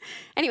know.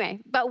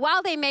 Anyway, but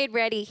while they made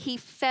ready, he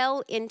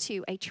fell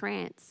into a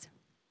trance.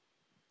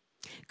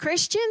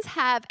 Christians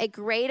have a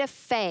greater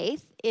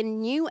faith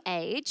in New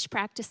Age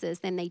practices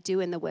than they do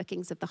in the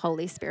workings of the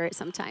Holy Spirit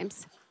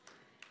sometimes.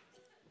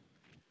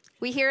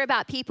 We hear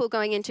about people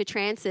going into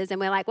trances and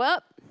we're like,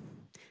 well,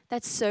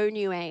 that's so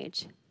New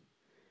Age.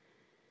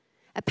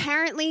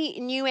 Apparently,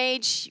 New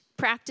Age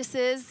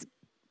practices,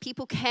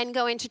 people can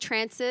go into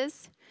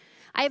trances.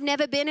 I have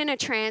never been in a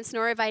trance,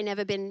 nor have I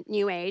never been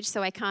New Age,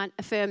 so I can't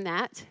affirm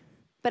that.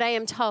 But I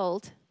am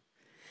told.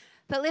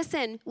 But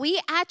listen,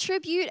 we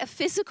attribute a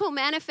physical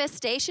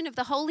manifestation of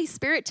the Holy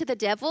Spirit to the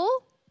devil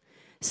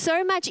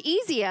so much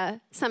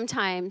easier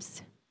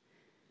sometimes.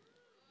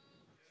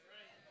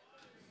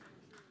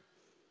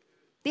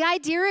 The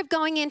idea of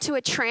going into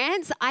a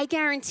trance, I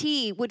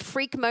guarantee, would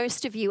freak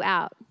most of you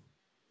out.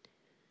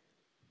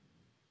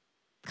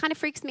 Kind of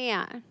freaks me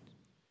out.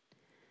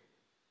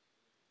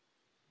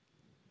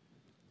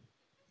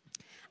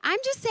 I'm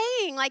just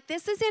saying, like,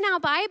 this is in our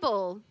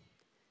Bible.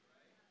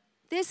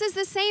 This is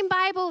the same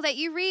Bible that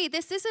you read.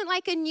 This isn't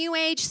like a New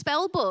Age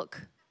spell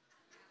book.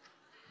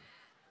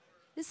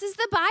 This is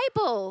the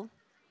Bible.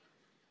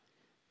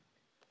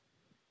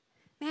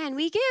 Man,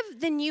 we give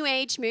the New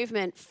Age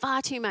movement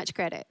far too much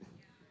credit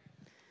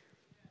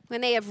when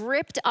they have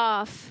ripped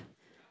off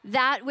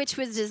that which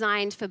was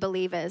designed for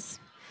believers.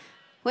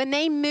 When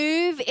they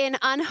move in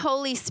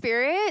unholy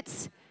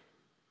spirits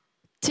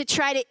to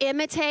try to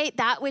imitate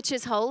that which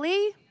is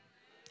holy,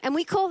 and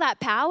we call that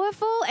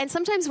powerful, and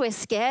sometimes we're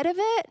scared of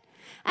it.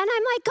 And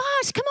I'm like,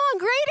 gosh, come on,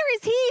 greater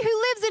is he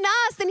who lives in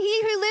us than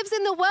he who lives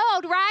in the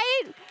world,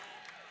 right?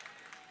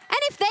 And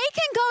if they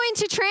can go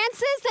into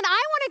trances, then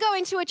I want to go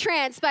into a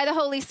trance by the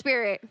Holy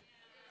Spirit.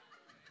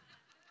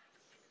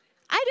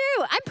 I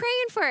do. I'm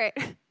praying for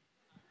it.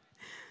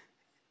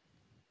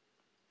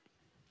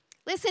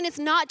 Listen, it's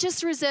not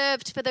just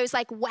reserved for those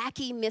like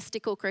wacky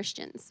mystical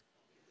Christians.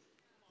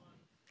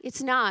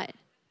 It's not.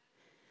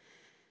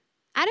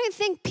 I don't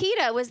think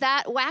Peter was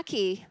that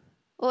wacky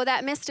or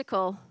that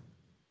mystical.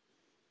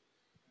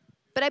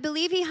 But I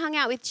believe he hung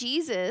out with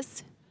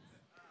Jesus.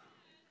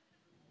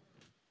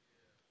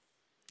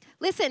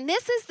 Listen,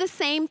 this is the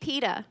same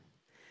Peter.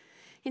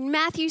 In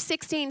Matthew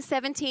 16,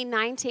 17,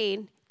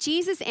 19,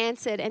 Jesus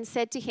answered and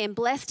said to him,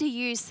 "Blessed are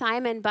you,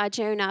 Simon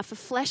Bar-Jonah, for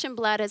flesh and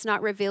blood has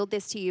not revealed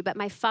this to you, but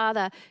my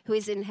Father who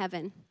is in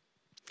heaven.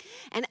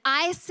 And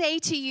I say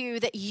to you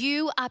that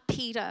you are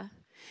Peter,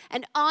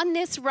 and on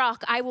this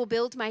rock I will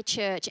build my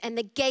church, and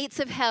the gates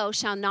of hell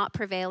shall not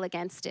prevail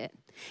against it.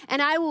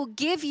 And I will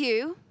give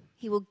you,"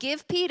 he will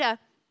give Peter,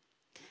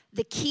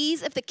 "the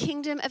keys of the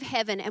kingdom of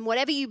heaven, and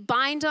whatever you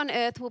bind on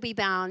earth will be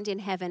bound in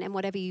heaven, and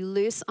whatever you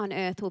loose on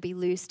earth will be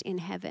loosed in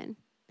heaven."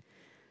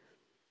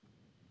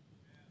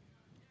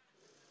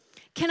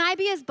 Can I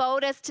be as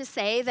bold as to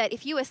say that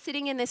if you were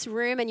sitting in this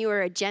room and you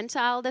were a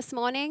Gentile this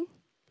morning,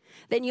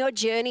 then your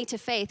journey to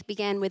faith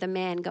began with a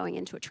man going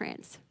into a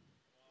trance?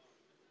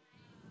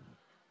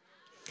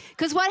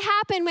 Because what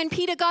happened when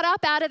Peter got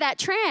up out of that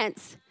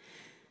trance?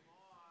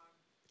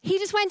 He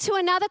just went to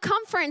another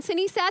conference and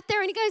he sat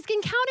there and he goes,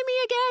 "Encounter me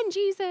again,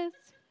 Jesus."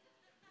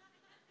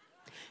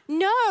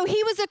 No,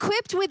 he was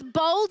equipped with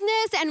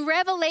boldness and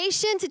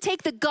revelation to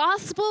take the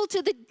gospel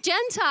to the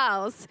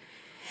Gentiles.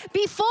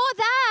 Before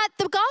that,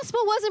 the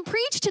gospel wasn't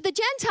preached to the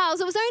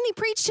Gentiles. It was only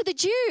preached to the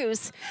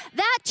Jews.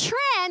 That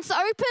trance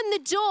opened the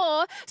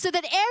door so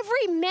that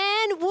every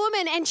man,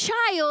 woman, and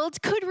child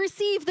could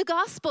receive the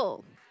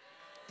gospel.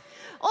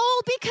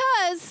 All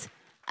because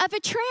of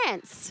a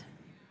trance.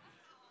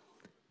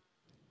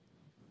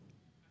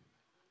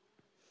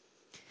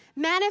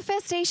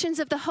 Manifestations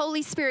of the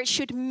Holy Spirit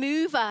should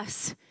move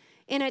us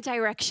in a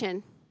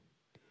direction.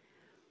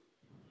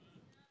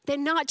 They're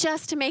not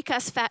just to make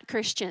us fat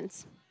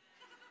Christians.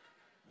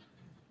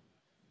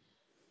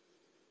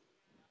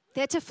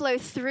 They're to flow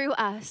through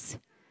us.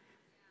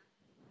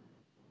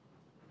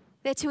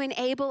 They're to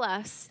enable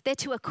us. They're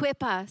to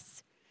equip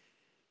us.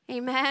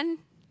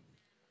 Amen?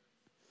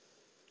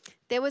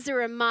 There was a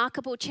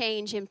remarkable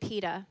change in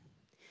Peter.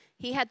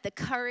 He had the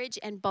courage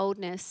and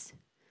boldness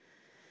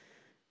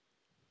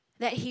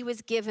that he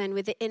was given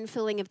with the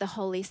infilling of the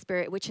Holy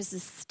Spirit, which is a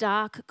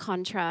stark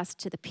contrast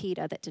to the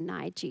Peter that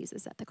denied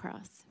Jesus at the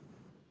cross.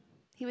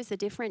 He was a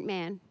different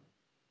man.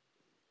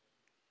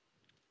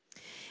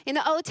 In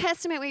the Old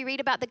Testament, we read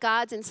about the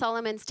guards in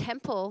Solomon's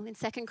temple in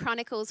 2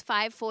 Chronicles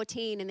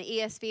 5:14 in the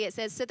ESV. It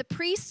says, "So the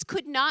priests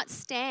could not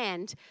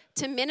stand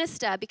to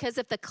minister because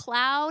of the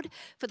cloud,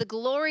 for the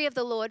glory of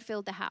the Lord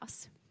filled the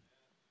house."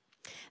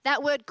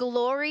 That word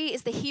glory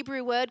is the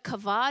Hebrew word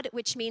kavod,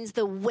 which means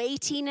the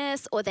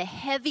weightiness or the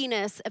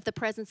heaviness of the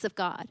presence of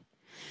God.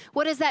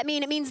 What does that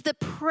mean? It means the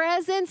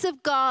presence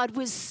of God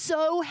was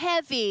so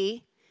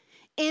heavy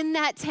in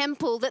that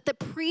temple that the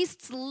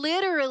priests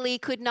literally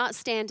could not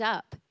stand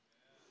up.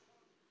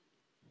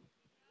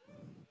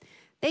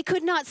 They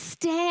could not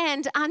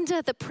stand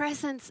under the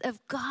presence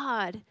of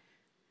God.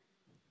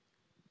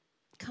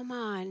 Come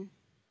on.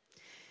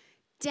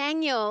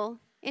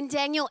 In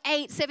Daniel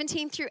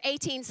 8:17 through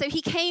 18, "So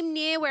he came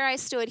near where I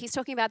stood." He's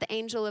talking about the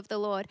angel of the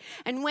Lord.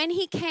 "And when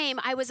he came,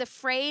 I was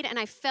afraid and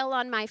I fell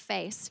on my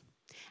face."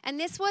 And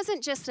this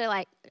wasn't just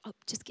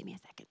just give me a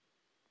second.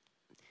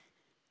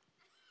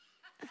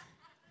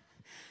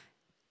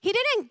 He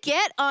didn't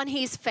get on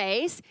his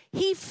face.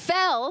 He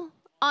fell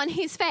on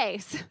his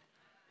face.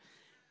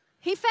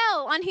 He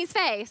fell on his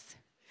face.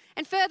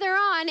 And further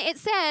on, it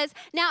says,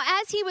 "Now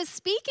as he was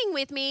speaking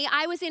with me,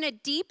 I was in a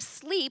deep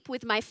sleep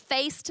with my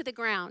face to the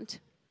ground."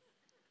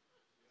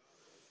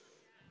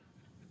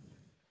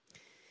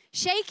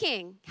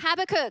 Shaking,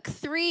 Habakkuk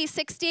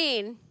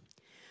 3:16.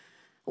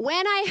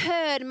 "When I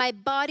heard, my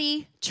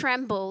body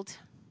trembled.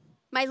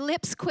 My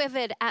lips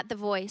quivered at the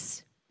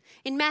voice."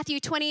 In Matthew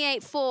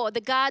 28:4,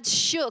 the guards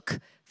shook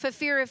for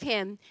fear of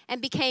him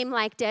and became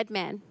like dead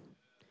men.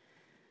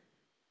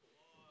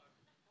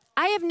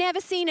 I have never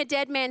seen a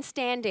dead man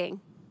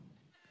standing.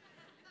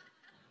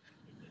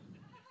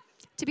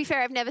 To be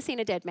fair, I've never seen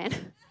a dead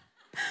man.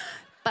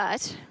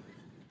 But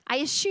I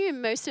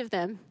assume most of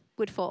them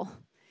would fall,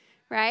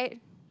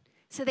 right?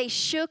 So they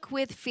shook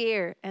with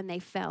fear and they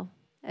fell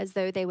as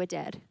though they were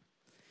dead.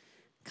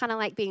 Kind of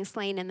like being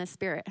slain in the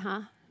spirit,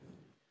 huh?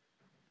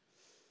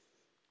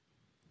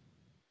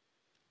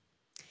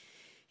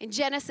 In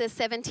Genesis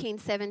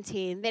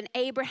 17:17, "Then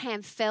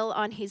Abraham fell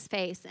on his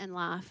face and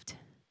laughed."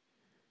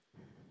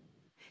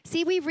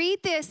 See, we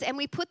read this and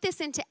we put this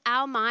into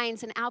our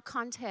minds and our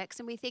context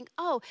and we think,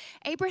 oh,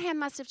 Abraham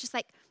must have just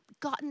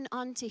gotten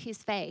onto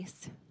his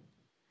face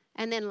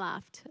and then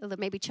laughed, or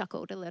maybe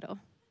chuckled a little.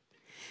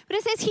 But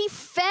it says he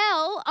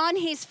fell on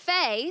his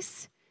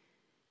face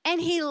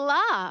and he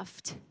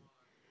laughed.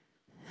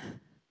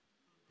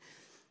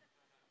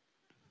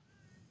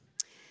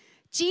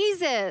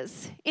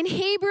 Jesus, in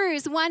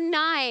Hebrews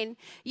 1:9,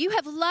 "You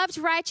have loved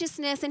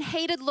righteousness and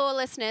hated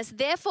lawlessness.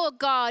 Therefore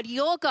God,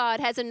 your God,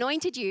 has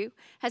anointed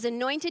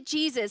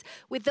Jesus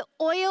with the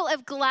oil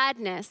of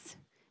gladness,"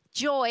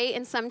 joy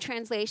in some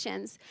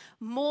translations,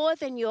 "more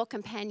than your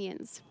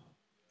companions."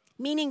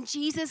 Meaning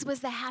Jesus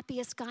was the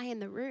happiest guy in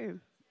the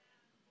room.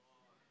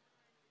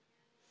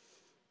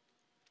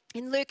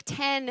 In Luke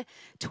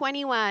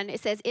 10:21, it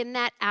says, "In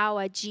that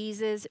hour,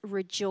 Jesus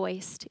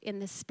rejoiced in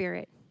the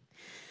Spirit."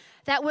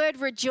 That word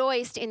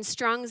rejoiced in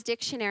Strong's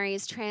dictionary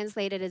is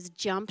translated as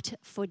jumped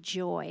for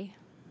joy.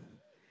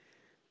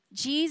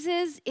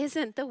 Jesus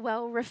isn't the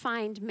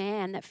well-refined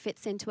man that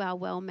fits into our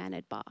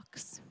well-mannered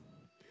box.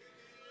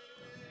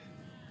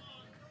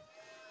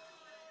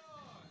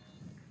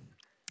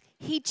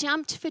 He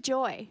jumped for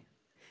joy.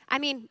 I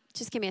mean,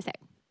 just give me a sec.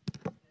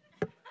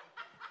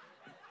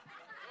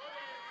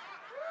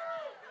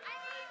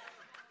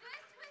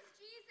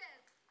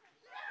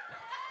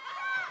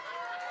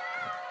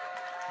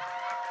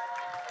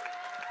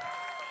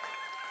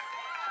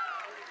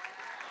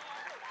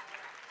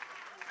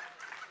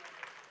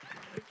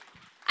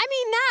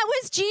 That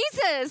was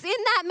Jesus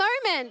in that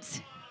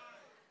moment.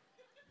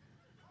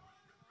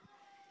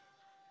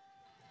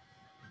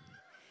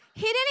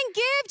 He didn't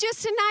give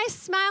just a nice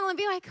smile and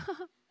be like,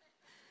 oh,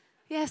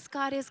 yes,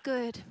 God is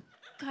good.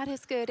 God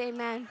is good.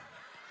 Amen.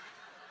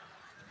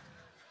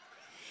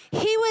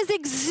 He was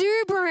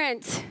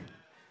exuberant.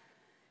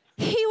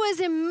 He was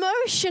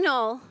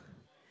emotional.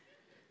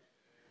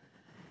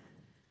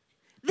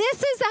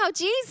 This is our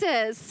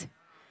Jesus.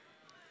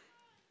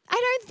 I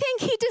don't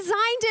think he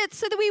designed it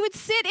so that we would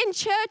sit in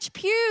church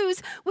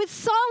pews with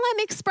solemn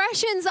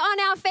expressions on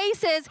our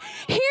faces,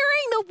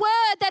 hearing the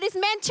word that is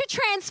meant to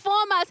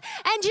transform us,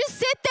 and just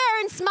sit there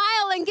and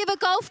smile and give a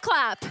golf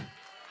clap.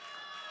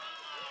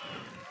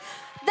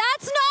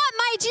 That's not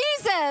my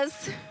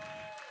Jesus.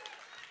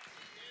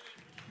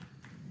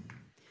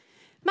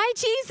 My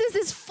Jesus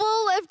is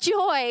full of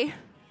joy.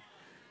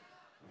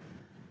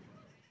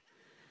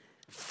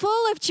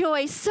 Full of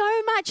joy,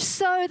 so much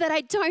so that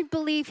I don't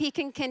believe he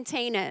can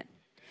contain it,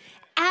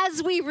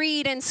 as we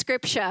read in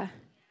Scripture.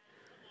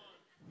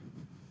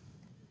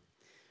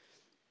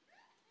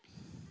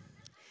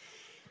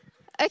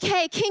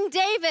 Okay, King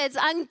David's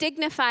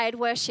undignified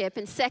worship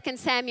in 2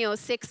 Samuel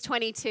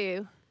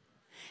 6:22.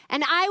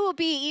 "And I will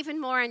be even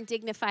more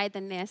undignified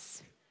than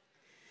this,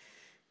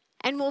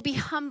 and will be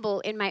humble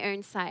in my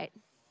own sight."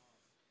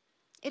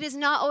 It is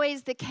not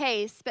always the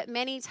case, but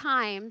many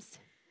times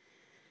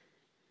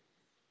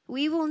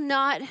we will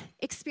not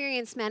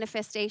experience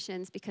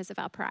manifestations because of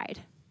our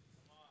pride.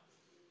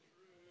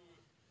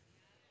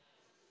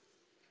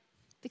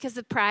 because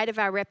of pride of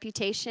our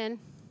reputation,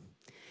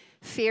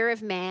 fear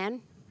of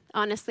man.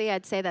 Honestly,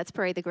 I'd say that's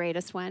probably the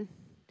greatest one.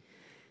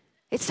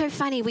 It's so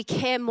funny. We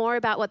care more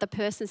about what the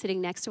person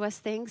sitting next to us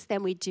thinks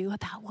than we do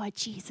about what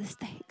Jesus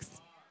thinks.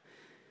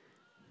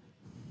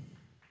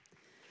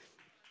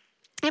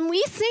 And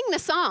we sing the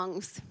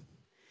songs.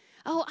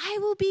 Oh, I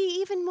will be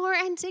even more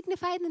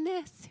undignified than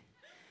this.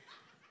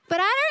 But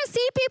I don't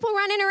see people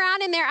running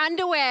around in their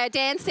underwear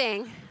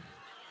dancing. And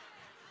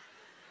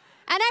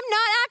I'm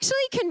not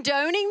actually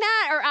condoning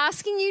that or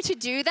asking you to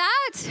do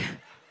that.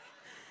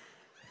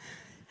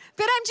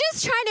 But I'm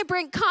just trying to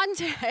bring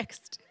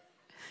context.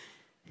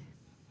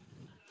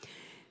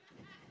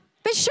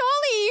 But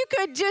surely you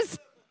could just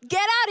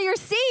get out of your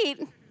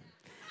seat.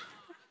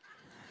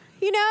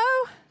 You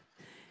know?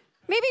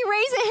 Maybe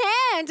raise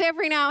a hand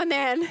every now and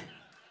then.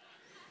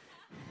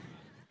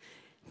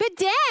 But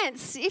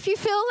dance if you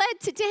feel led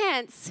to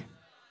dance.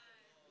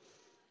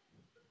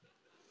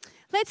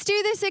 Let's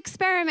do this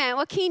experiment.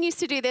 Joaquin used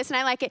to do this, and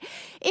I like it.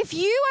 If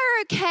you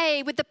are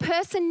okay with the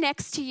person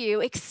next to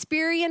you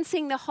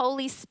experiencing the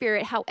Holy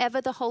Spirit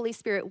however the Holy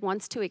Spirit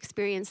wants to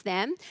experience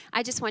them,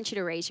 I just want you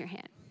to raise your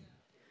hand.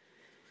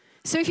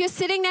 So if you're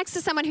sitting next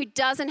to someone who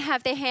doesn't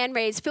have their hand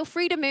raised, feel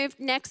free to move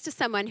next to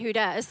someone who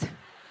does.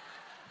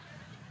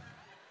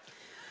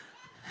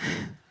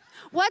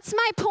 What's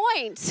my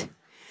point?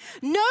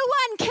 No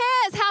one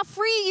cares how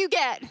free you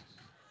get.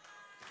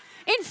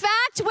 In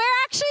fact, we're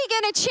actually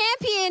going to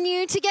champion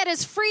you to get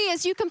as free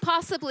as you can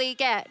possibly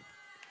get.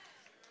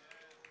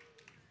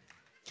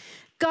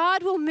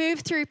 God will move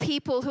through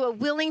people who are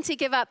willing to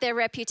give up their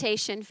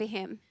reputation for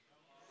him.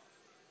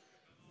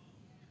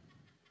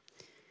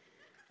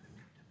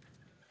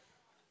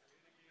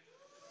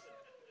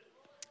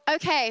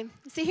 Okay,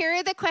 so here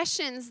are the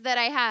questions that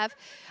I have.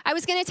 I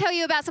was going to tell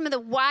you about some of the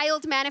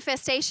wild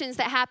manifestations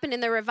that happened in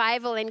the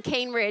revival in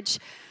Cambridge,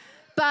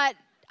 but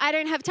I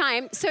don't have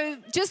time. So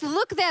just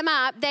look them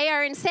up. They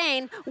are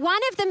insane. One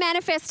of the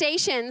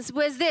manifestations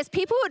was this.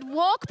 People would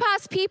walk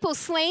past people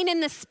slain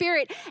in the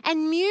spirit,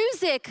 and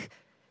music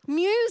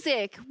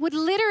would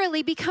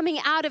literally be coming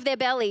out of their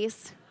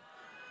bellies.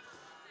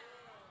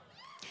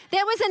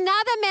 There was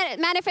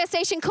another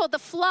manifestation called the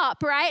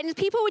flop, right? And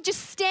people would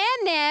just stand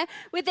there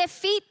with their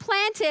feet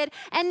planted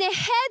and their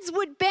heads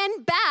would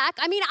bend back.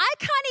 I mean, I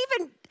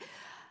can't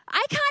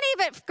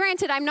even,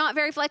 granted, I'm not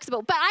very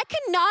flexible, but I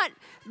cannot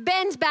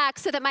bend back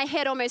so that my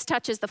head almost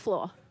touches the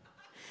floor.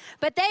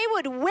 But they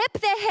would whip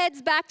their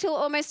heads back till it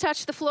almost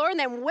touched the floor and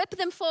then whip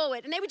them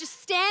forward. And they would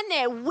just stand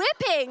there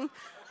whipping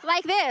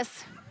like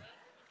this.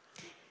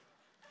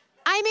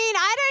 I mean,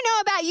 I don't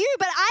know about you,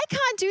 but I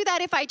can't do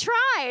that if I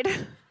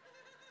tried.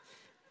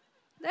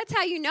 That's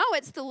how you know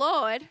it's the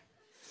Lord.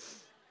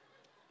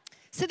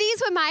 So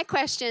these were my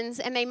questions,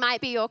 and they might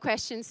be your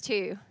questions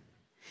too.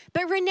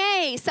 But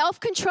Renee,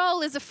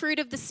 self-control is a fruit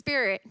of the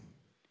Spirit.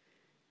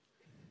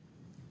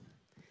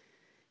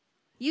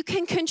 You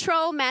can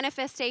control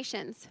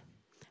manifestations.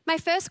 My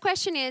first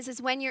question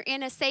is when you're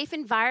in a safe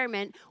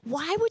environment,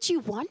 why would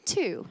you want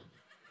to?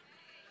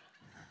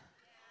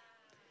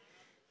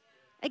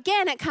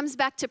 Again, it comes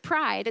back to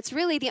pride. It's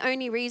really the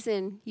only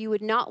reason you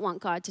would not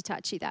want God to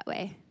touch you that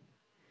way.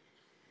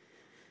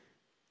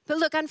 But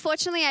look,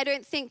 unfortunately, I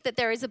don't think that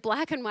there is a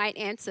black and white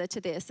answer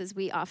to this, as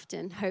we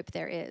often hope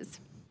there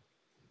is.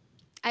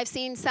 I've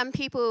seen some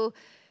people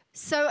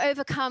so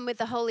overcome with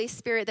the Holy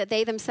Spirit that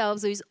they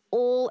themselves lose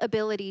all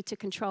ability to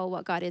control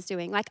what God is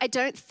doing. Like, I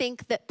don't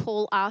think that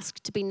Paul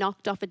asked to be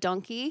knocked off a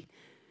donkey.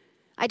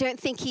 I don't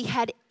think he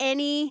had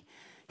any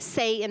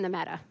say in the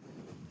matter.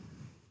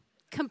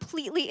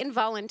 Completely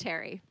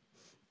involuntary.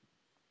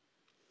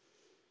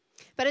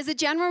 But as a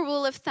general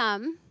rule of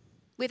thumb,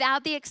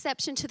 without the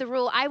exception to the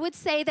rule, I would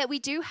say that we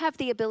do have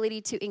the ability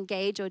to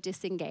engage or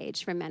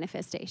disengage from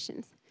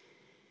manifestations.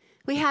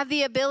 We have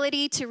the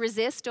ability to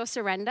resist or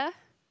surrender.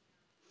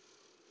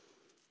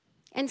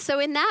 And so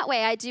in that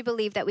way, I do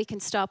believe that we can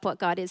stop what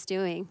God is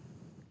doing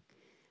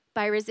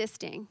by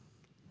resisting.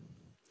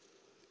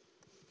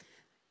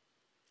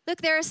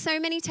 Look, there are so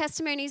many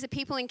testimonies of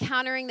people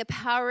encountering the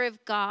power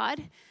of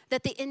God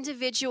that the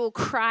individual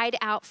cried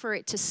out for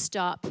it to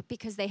stop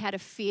because they had a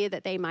fear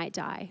that they might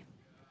die.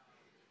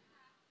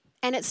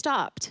 And it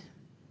stopped.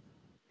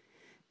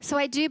 So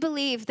I do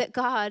believe that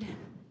God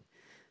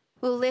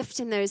will lift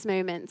in those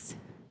moments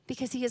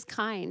because he is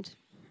kind.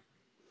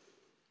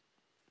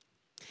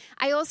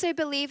 I also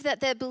believe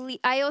that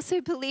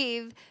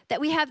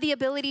we have the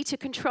ability to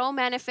control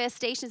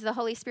manifestations of the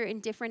Holy Spirit in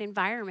different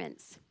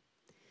environments.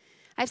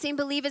 I've seen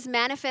believers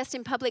manifest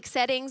in public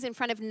settings in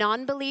front of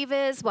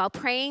non-believers while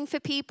praying for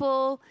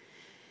people.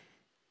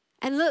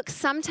 And look,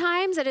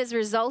 sometimes it has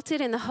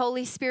resulted in the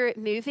Holy Spirit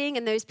moving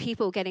and those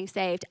people getting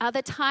saved.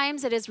 Other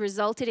times it has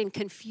resulted in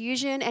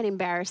confusion and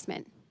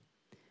embarrassment.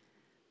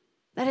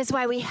 That is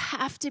why we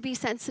have to be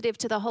sensitive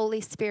to the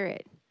Holy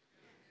Spirit.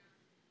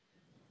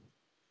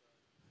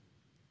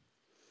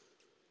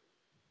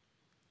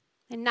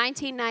 In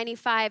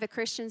 1995, a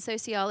Christian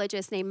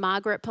sociologist named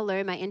Margaret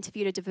Paloma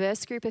interviewed a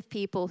diverse group of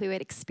people who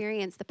had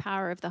experienced the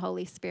power of the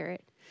Holy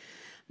Spirit.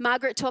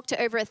 Margaret talked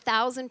to over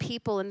 1,000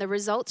 people, and the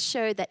results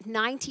showed that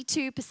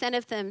 92%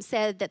 of them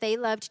said that they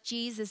loved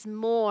Jesus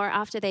more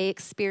after they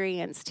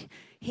experienced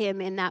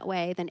him in that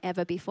way than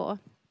ever before.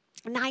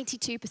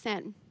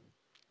 92%.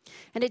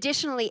 And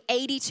additionally,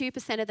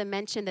 82% of them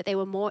mentioned that they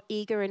were more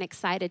eager and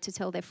excited to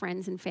tell their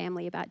friends and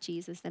family about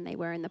Jesus than they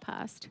were in the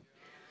past.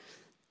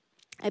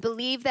 I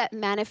believe that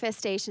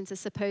manifestations are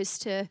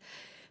supposed to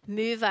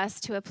move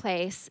us to a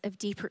place of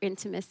deeper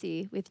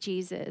intimacy with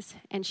Jesus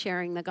and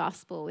sharing the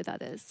gospel with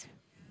others.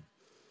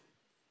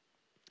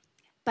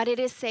 But it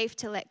is safe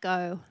to let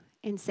go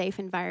in safe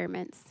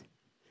environments.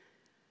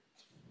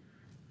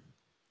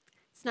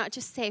 It's not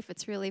just safe,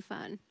 it's really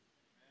fun.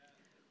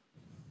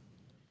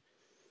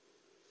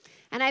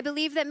 And I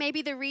believe that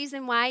maybe the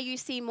reason why you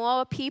see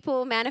more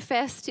people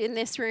manifest in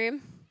this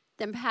room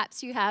than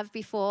perhaps you have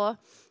before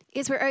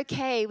is we're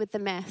okay with the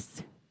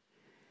mess.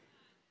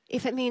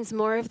 If it means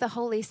more of the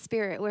Holy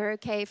Spirit, we're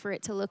okay for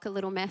it to look a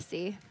little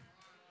messy.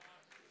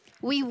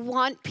 We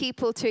want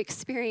people to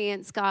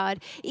experience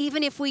God,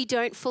 even if we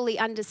don't fully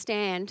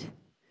understand,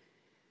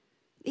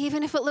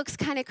 even if it looks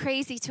kind of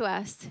crazy to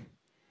us.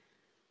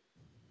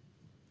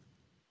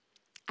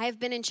 I've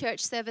been in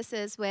church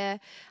services where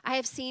I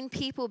have seen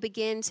people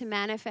begin to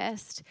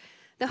manifest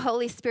the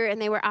Holy Spirit,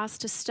 and they were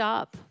asked to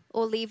stop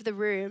or leave the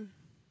room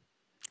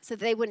so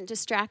that they wouldn't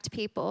distract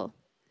people.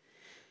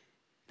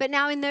 But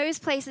now in those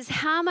places,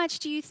 how much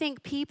do you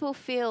think people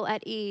feel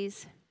at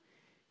ease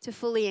to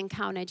fully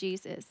encounter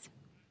Jesus?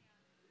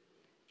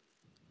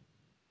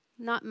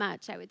 Not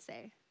much, I would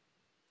say.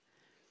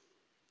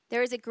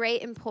 There is a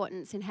great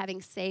importance in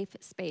having safe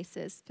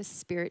spaces for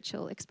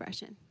spiritual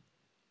expression,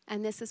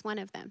 and this is one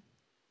of them.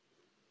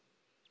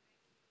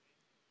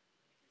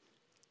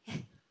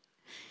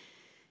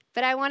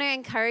 But I want to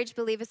encourage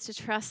believers to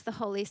trust the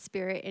Holy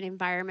Spirit in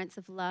environments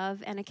of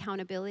love and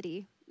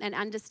accountability, and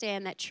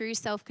understand that true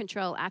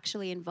self-control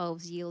actually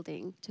involves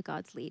yielding to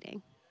God's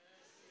leading.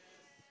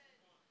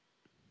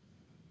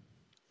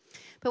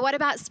 But what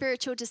about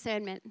spiritual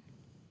discernment?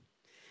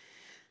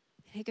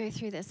 I'm going to go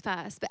through this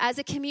fast. But as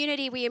a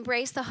community, we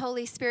embrace the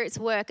Holy Spirit's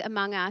work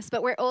among us,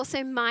 but we're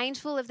also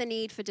mindful of the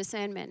need for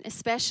discernment,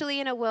 especially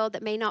in a world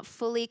that may not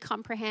fully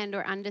comprehend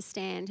or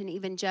understand and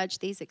even judge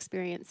these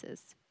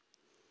experiences.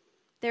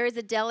 There is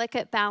a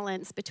delicate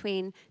balance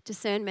between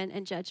discernment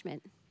and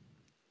judgment.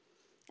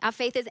 Our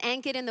faith is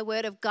anchored in the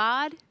Word of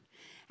God,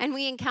 and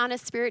we encounter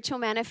spiritual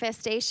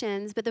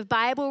manifestations, but the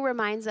Bible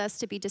reminds us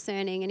to be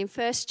discerning. And in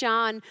 1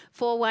 John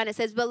 4:1, it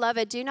says,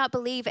 "Beloved, do not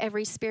believe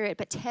every spirit,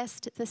 but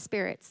test the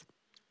spirits,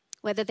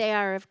 whether they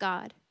are of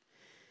God."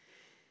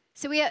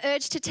 So we are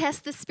urged to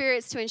test the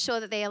spirits to ensure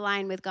that they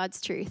align with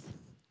God's truth.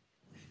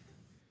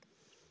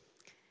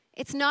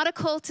 It's not a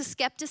call to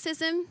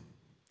skepticism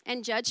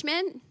and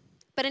judgment,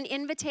 but an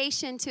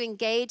invitation to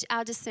engage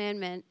our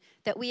discernment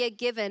that we are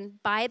given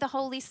by the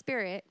Holy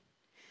Spirit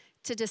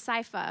to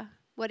decipher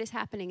what is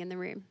happening in the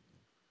room.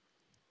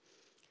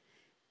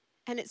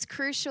 And it's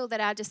crucial that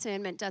our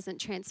discernment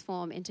doesn't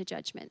transform into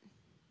judgment.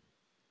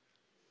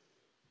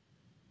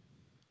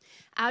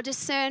 Our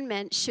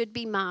discernment should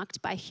be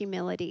marked by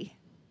humility.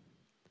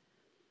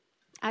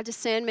 Our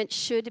discernment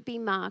should be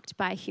marked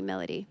by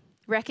humility,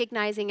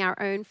 recognizing our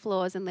own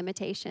flaws and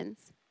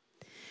limitations.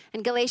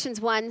 In Galatians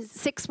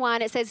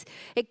 6:1, it says,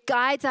 it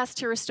guides us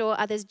to restore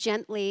others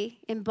gently,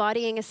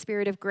 embodying a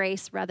spirit of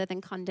grace rather than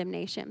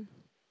condemnation.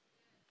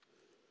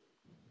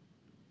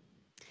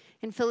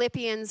 In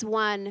Philippians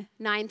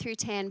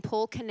 1:9-10,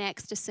 Paul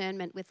connects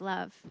discernment with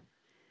love,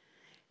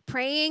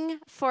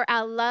 praying for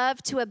our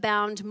love to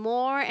abound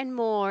more and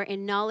more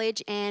in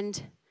knowledge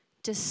and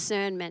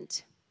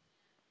discernment.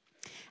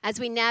 As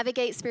we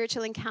navigate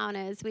spiritual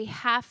encounters, we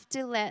have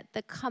to let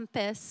the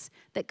compass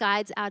that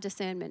guides our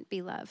discernment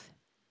be love.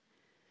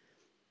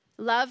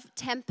 Love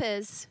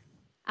tempers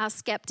our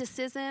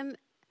skepticism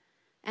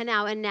and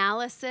our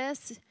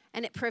analysis,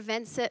 and it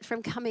prevents it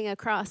from coming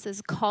across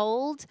as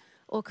cold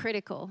or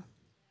critical.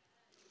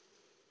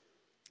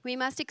 We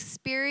must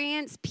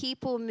experience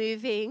people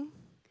moving.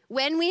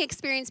 When we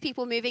experience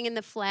people moving in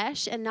the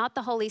flesh and not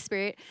the Holy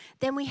Spirit,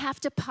 then we have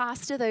to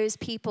pastor those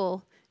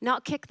people,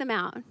 not kick them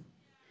out.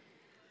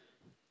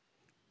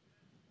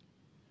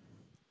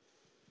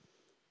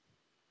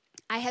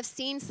 I have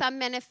seen some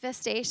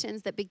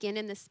manifestations that begin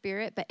in the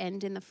spirit but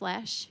end in the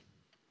flesh.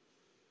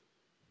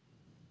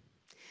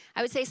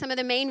 I would say some of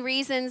the main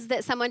reasons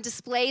that someone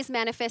displays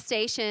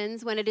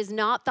manifestations when it is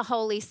not the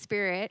Holy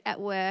Spirit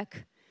at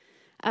work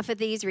are for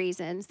these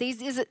reasons. This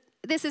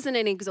isn't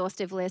an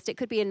exhaustive list. It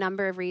could be a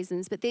number of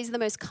reasons, but these are the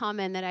most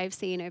common that I've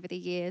seen over the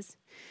years.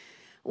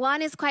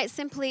 One is quite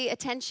simply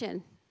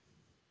attention.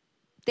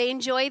 They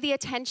enjoy the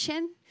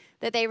attention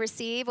that they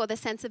receive or the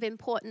sense of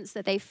importance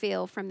that they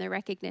feel from the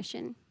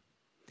recognition.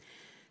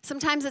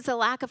 Sometimes it's a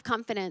lack of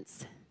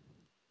confidence.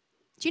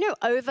 Do you know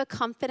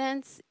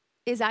overconfidence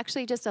is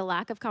actually just a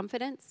lack of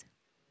confidence?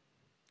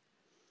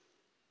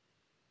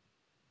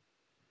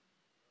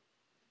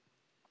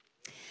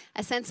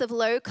 A sense of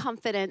low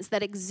confidence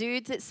that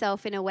exudes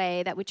itself in a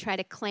way that would try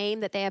to claim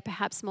that they are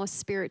perhaps more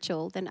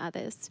spiritual than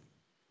others.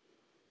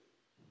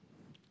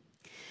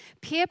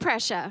 peer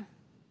pressure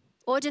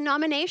or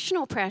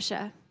denominational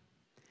pressure.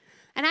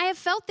 And I have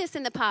felt this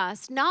in the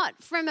past,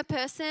 not from a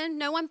person,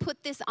 no one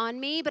put this on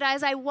me, but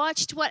as I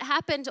watched what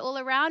happened all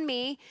around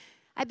me,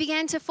 I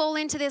began to fall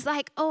into this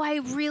like, oh, I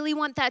really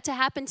want that to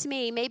happen to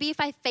me. Maybe if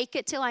I fake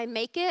it till I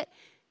make it,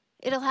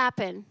 it'll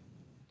happen.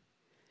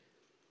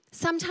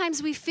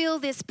 Sometimes we feel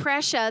this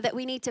pressure that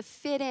we need to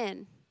fit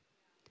in.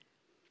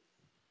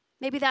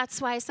 Maybe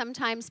that's why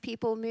sometimes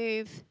people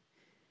move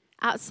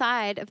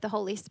outside of the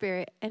Holy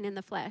Spirit and in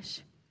the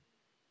flesh.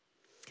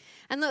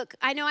 And look,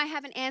 I know I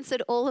haven't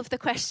answered all of the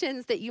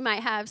questions that you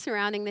might have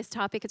surrounding this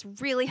topic. It's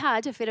really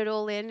hard to fit it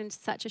all in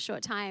such a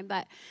short time.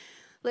 But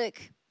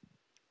look,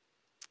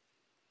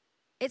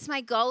 it's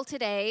my goal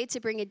today to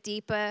bring a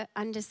deeper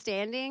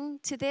understanding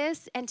to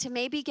this and to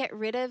maybe get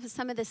rid of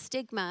some of the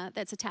stigma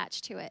that's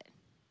attached to it.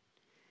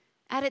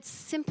 At its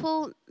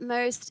simple,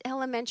 most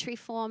elementary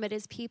form, it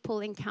is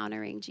people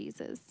encountering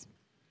Jesus.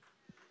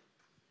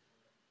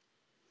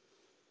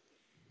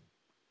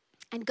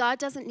 And God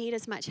doesn't need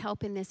as much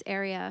help in this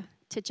area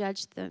to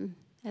judge them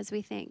as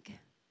we think.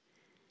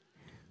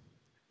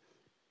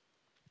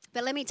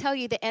 But let me tell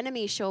you, the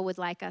enemy sure would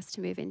like us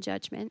to move in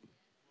judgment.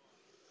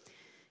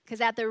 Because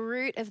at the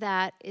root of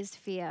that is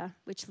fear,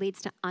 which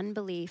leads to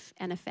unbelief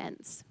and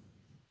offense.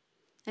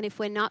 And if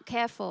we're not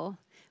careful,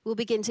 we'll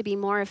begin to be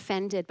more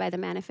offended by the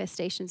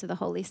manifestations of the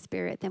Holy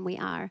Spirit than we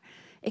are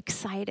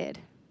excited,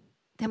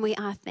 than we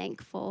are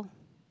thankful.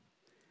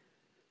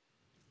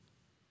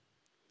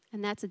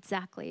 And that's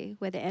exactly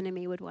where the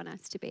enemy would want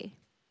us to be.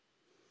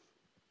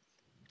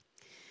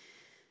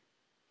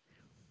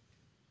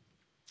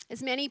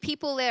 As many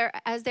people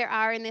as there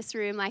are in this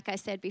room, like I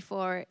said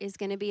before, is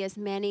going to be as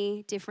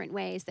many different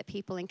ways that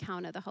people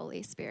encounter the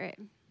Holy Spirit.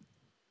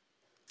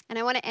 And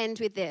I want to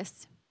end with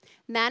this.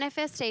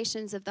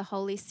 Manifestations of the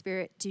Holy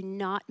Spirit do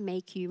not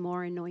make you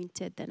more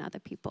anointed than other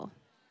people.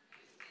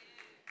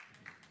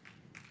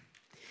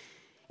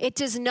 It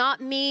does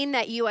not mean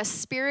that you are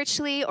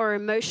spiritually or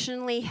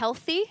emotionally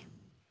healthy.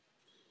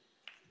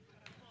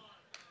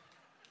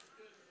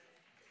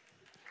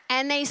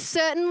 And they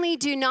certainly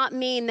do not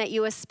mean that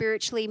you are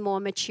spiritually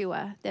more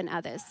mature than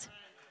others.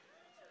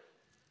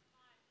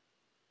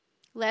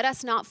 Let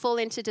us not fall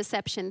into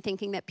deception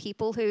thinking that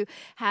people who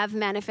have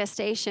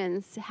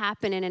manifestations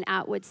happen in an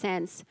outward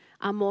sense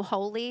are more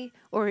holy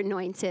or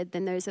anointed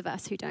than those of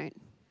us who don't.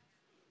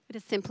 It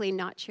is simply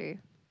not true.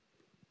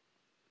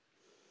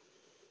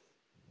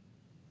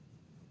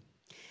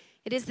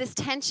 It is this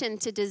tension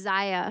to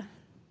desire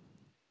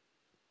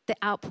the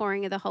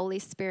outpouring of the Holy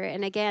Spirit.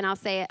 And again, I'll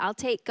say it, I'll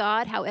take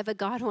God however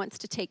God wants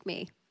to take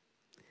me,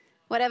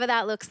 whatever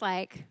that looks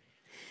like.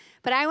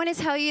 But I want to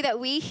tell you that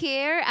we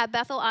here at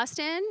Bethel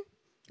Austin,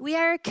 we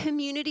are a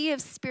community of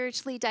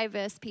spiritually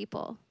diverse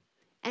people,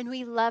 and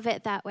we love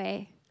it that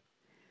way.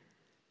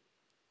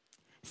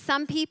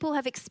 Some people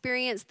have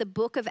experienced the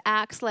book of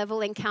Acts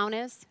level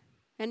encounters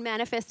and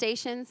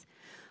manifestations,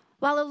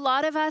 while a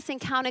lot of us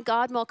encounter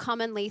God more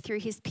commonly through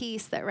his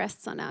peace that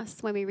rests on us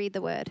when we read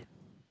the word.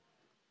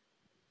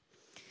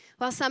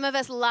 While some of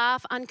us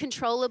laugh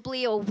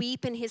uncontrollably or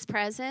weep in his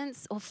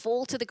presence or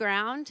fall to the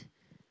ground,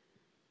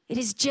 it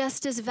is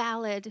just as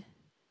valid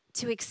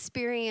to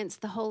experience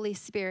the Holy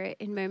Spirit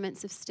in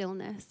moments of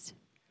stillness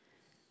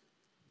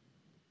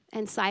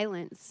and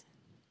silence.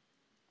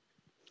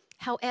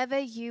 However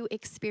you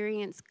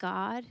experience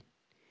God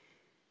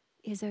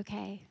is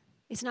okay.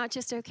 It's not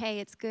just okay,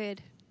 it's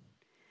good.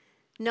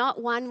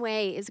 Not one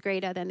way is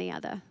greater than the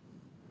other.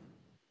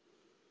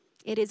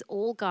 It is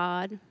all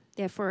God,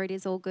 therefore it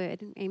is all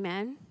good.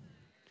 Amen?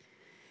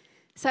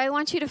 So I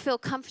want you to feel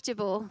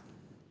comfortable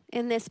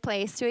in this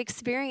place to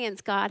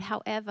experience God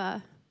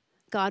however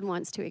God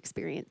wants to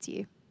experience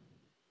you.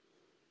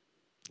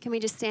 Can we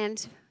just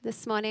stand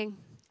this morning?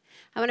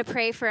 I want to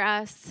pray for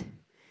us.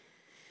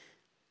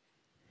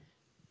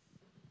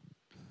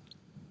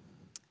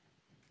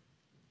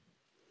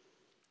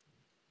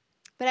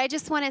 But I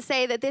just want to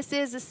say that this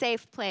is a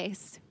safe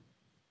place.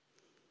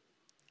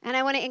 And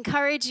I want to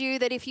encourage you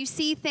that if you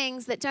see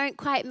things that don't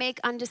quite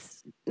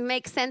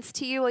make sense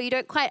to you or you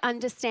don't quite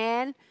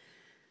understand,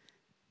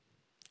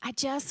 I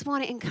just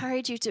want to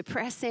encourage you to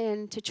press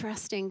in to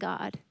trusting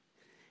God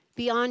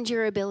beyond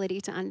your ability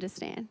to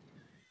understand.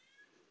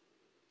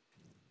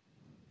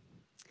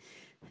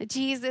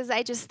 Jesus,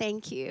 I just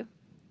thank you.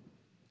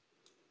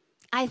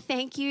 I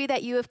thank you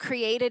that you have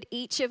created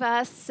each of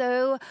us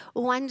so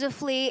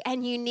wonderfully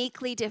and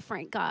uniquely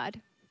different,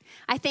 God.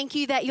 I thank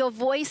you that your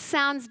voice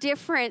sounds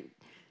different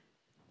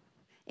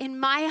in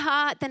my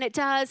heart than it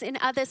does in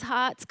others'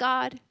 hearts,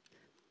 God.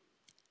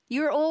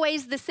 You're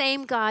always the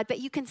same, God, but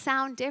you can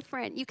sound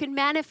different. You can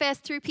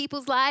manifest through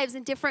people's lives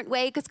in different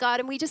ways,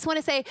 God, and we just want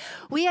to say,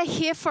 we are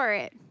here for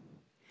it.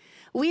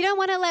 We don't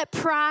want to let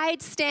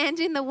pride stand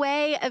in the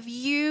way of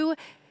you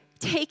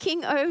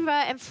taking over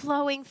and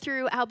flowing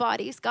through our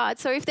bodies, God.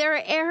 So if there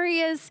are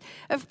areas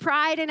of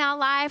pride in our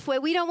life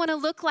where we don't want to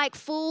look like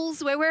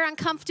fools, where we're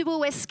uncomfortable,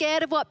 we're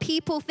scared of what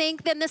people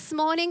think, then this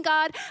morning,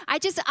 God, I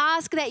just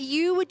ask that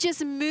you would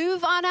just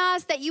move on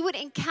us, that you would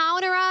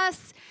encounter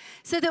us,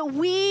 so that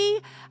we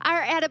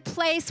are at a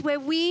place where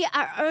we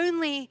are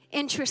only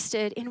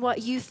interested in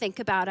what you think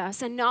about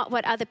us and not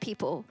what other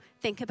people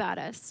think about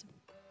us.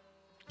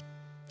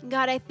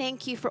 God, I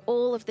thank you for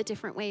all of the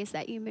different ways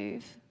that you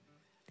move.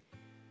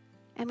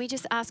 And we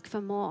just ask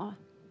for more.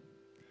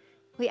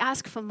 We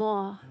ask for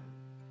more.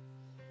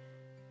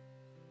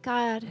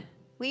 God,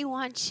 we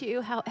want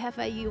you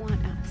however you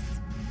want us.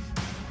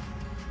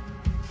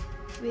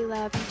 We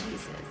love you,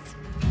 Jesus.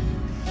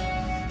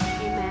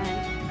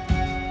 Amen.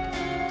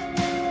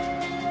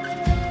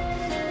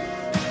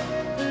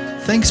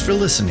 Thanks for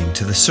listening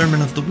to the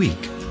Sermon of the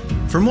Week.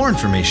 For more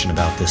information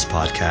about this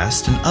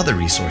podcast and other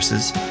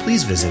resources,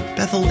 please visit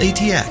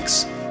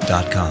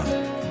bethelatx.com.